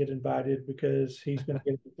doesn't get invited because he's going to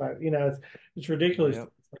get invited. It's ridiculous. Yep.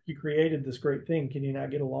 It's like, you created this great thing. Can you not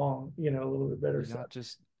get along, a little bit better? You So not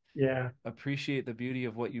just yeah, appreciate the beauty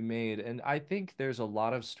of what you made. And I think there's a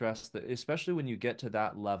lot of stress that, especially when you get to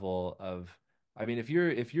that level of, I mean, if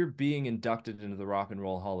you're being inducted into the Rock and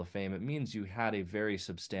Roll Hall of Fame, it means you had a very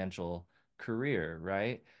substantial career,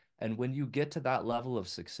 right? And when you get to that level of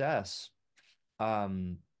success,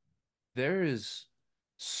 um, there is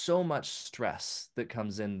so much stress that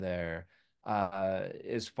comes in there,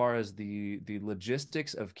 as far as the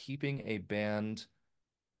logistics of keeping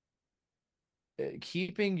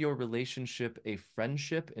your relationship a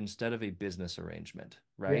friendship instead of a business arrangement,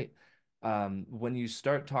 yeah, right? When you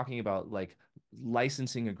start talking about like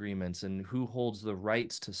licensing agreements and who holds the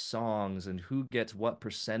rights to songs and who gets what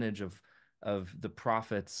percentage of the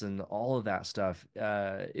profits and all of that stuff,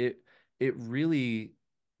 it really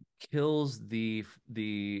kills the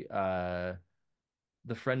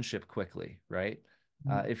friendship quickly, right?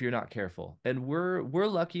 If you're not careful. And we're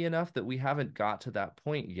lucky enough that we haven't got to that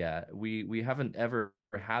point yet. We haven't ever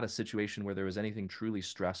had a situation where there was anything truly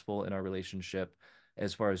stressful in our relationship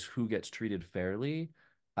as far as who gets treated fairly.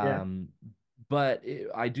 yeah, Um, but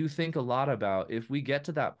I do think a lot about if we get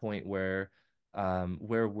to that point where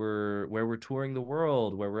we're touring the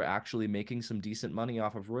world, where we're actually making some decent money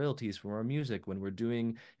off of royalties from our music, when we're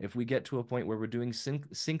doing, if we get to a point where we're doing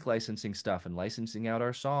sync licensing stuff and licensing out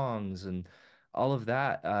our songs and all of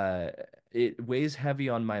that, it weighs heavy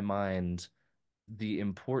on my mind the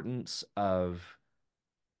importance of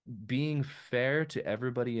being fair to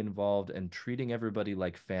everybody involved and treating everybody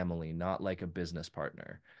like family, not like a business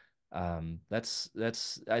partner.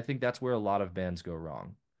 I think that's where a lot of bands go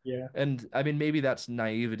wrong. yeah, And I mean, maybe that's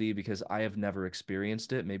naivety because I have never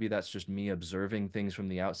experienced it. Maybe that's just me observing things from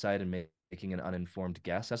the outside and making an uninformed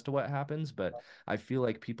guess as to what happens. But I feel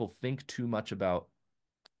like people think too much about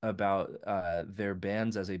their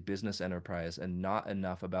bands as a business enterprise and not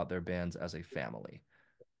enough about their bands as a family.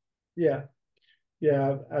 yeah,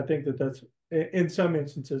 yeah. I think that's in some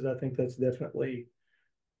instances. I think that's definitely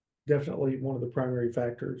one of the primary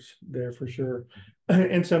factors there for sure.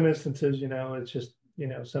 In some instances, it's just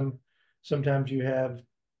sometimes you have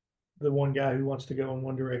the one guy who wants to go in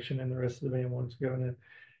one direction and the rest of the band wants to go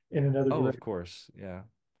in another Oh, of direction, course. Yeah.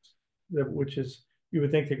 which is, you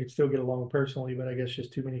would think they could still get along personally, but I guess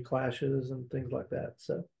just too many clashes and things like that.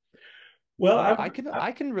 So, well, Well,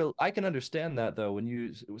 I can understand that though when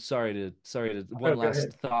you sorry to oh, one go last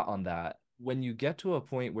ahead. thought on that. When you get to a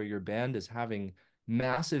point where your band is having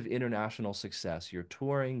massive international success. You're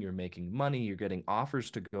touring, you're making money, you're getting offers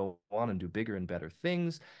to go on and do bigger and better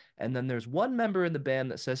things. And then there's one member in the band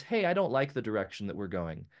that says, "Hey, I don't like the direction that we're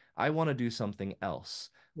going. I want to do something else."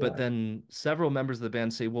 But Right. then several members of the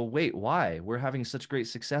band say, "Well, wait, why? We're having such great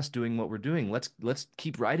success doing what we're doing. Let's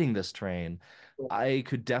keep riding this train." I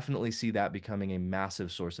could definitely see that becoming a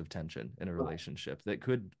massive source of tension in a Right. relationship that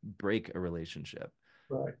could break a relationship.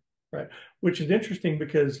 Right. Right. Which is interesting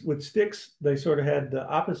because with Styx, they sort of had the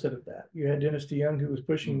opposite of that. You had Dennis DeYoung who was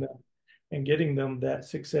pushing Mm. them and getting them that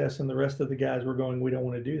success, and the rest of the guys were going, "We don't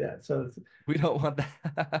want to do that." So it's We don't want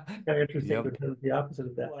that. kind of interesting Yep. because the opposite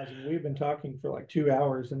of that. We've been talking for like 2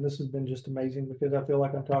 hours, and this has been just amazing because I feel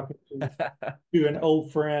like I'm talking to an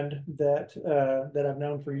old friend that I've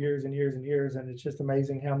known for years and years and years, and it's just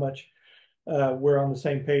amazing how much we're on the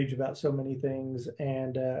same page about so many things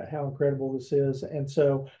and how incredible this is. And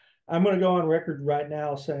so I'm going to go on record right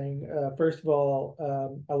now saying, first of all,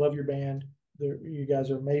 I love your band. You guys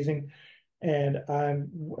are amazing. And I'm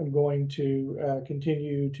going to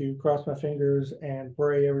continue to cross my fingers and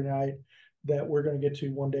pray every night that we're going to get to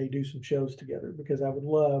one day do some shows together because I would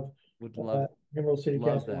love Would uh, love Emerald City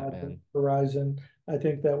love Castle that, Live man. Horizon. I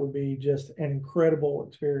think that would be just an incredible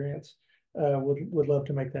experience. Would love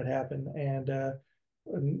to make that happen, and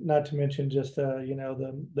not to mention just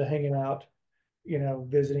the hanging out,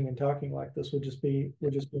 visiting and talking like this would just be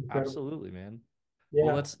incredible. Absolutely, man.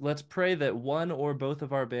 Well, Yeah. let's pray that one or both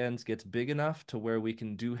of our bands gets big enough to where we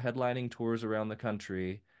can do headlining tours around the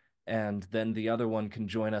country, and then the other one can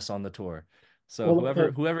join us on the tour. So Well,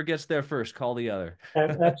 whoever gets there first, call the other.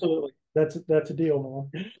 absolutely. That's a deal,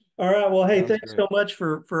 man. All right. Well, hey, Sounds thanks so great. much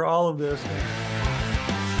for all of this.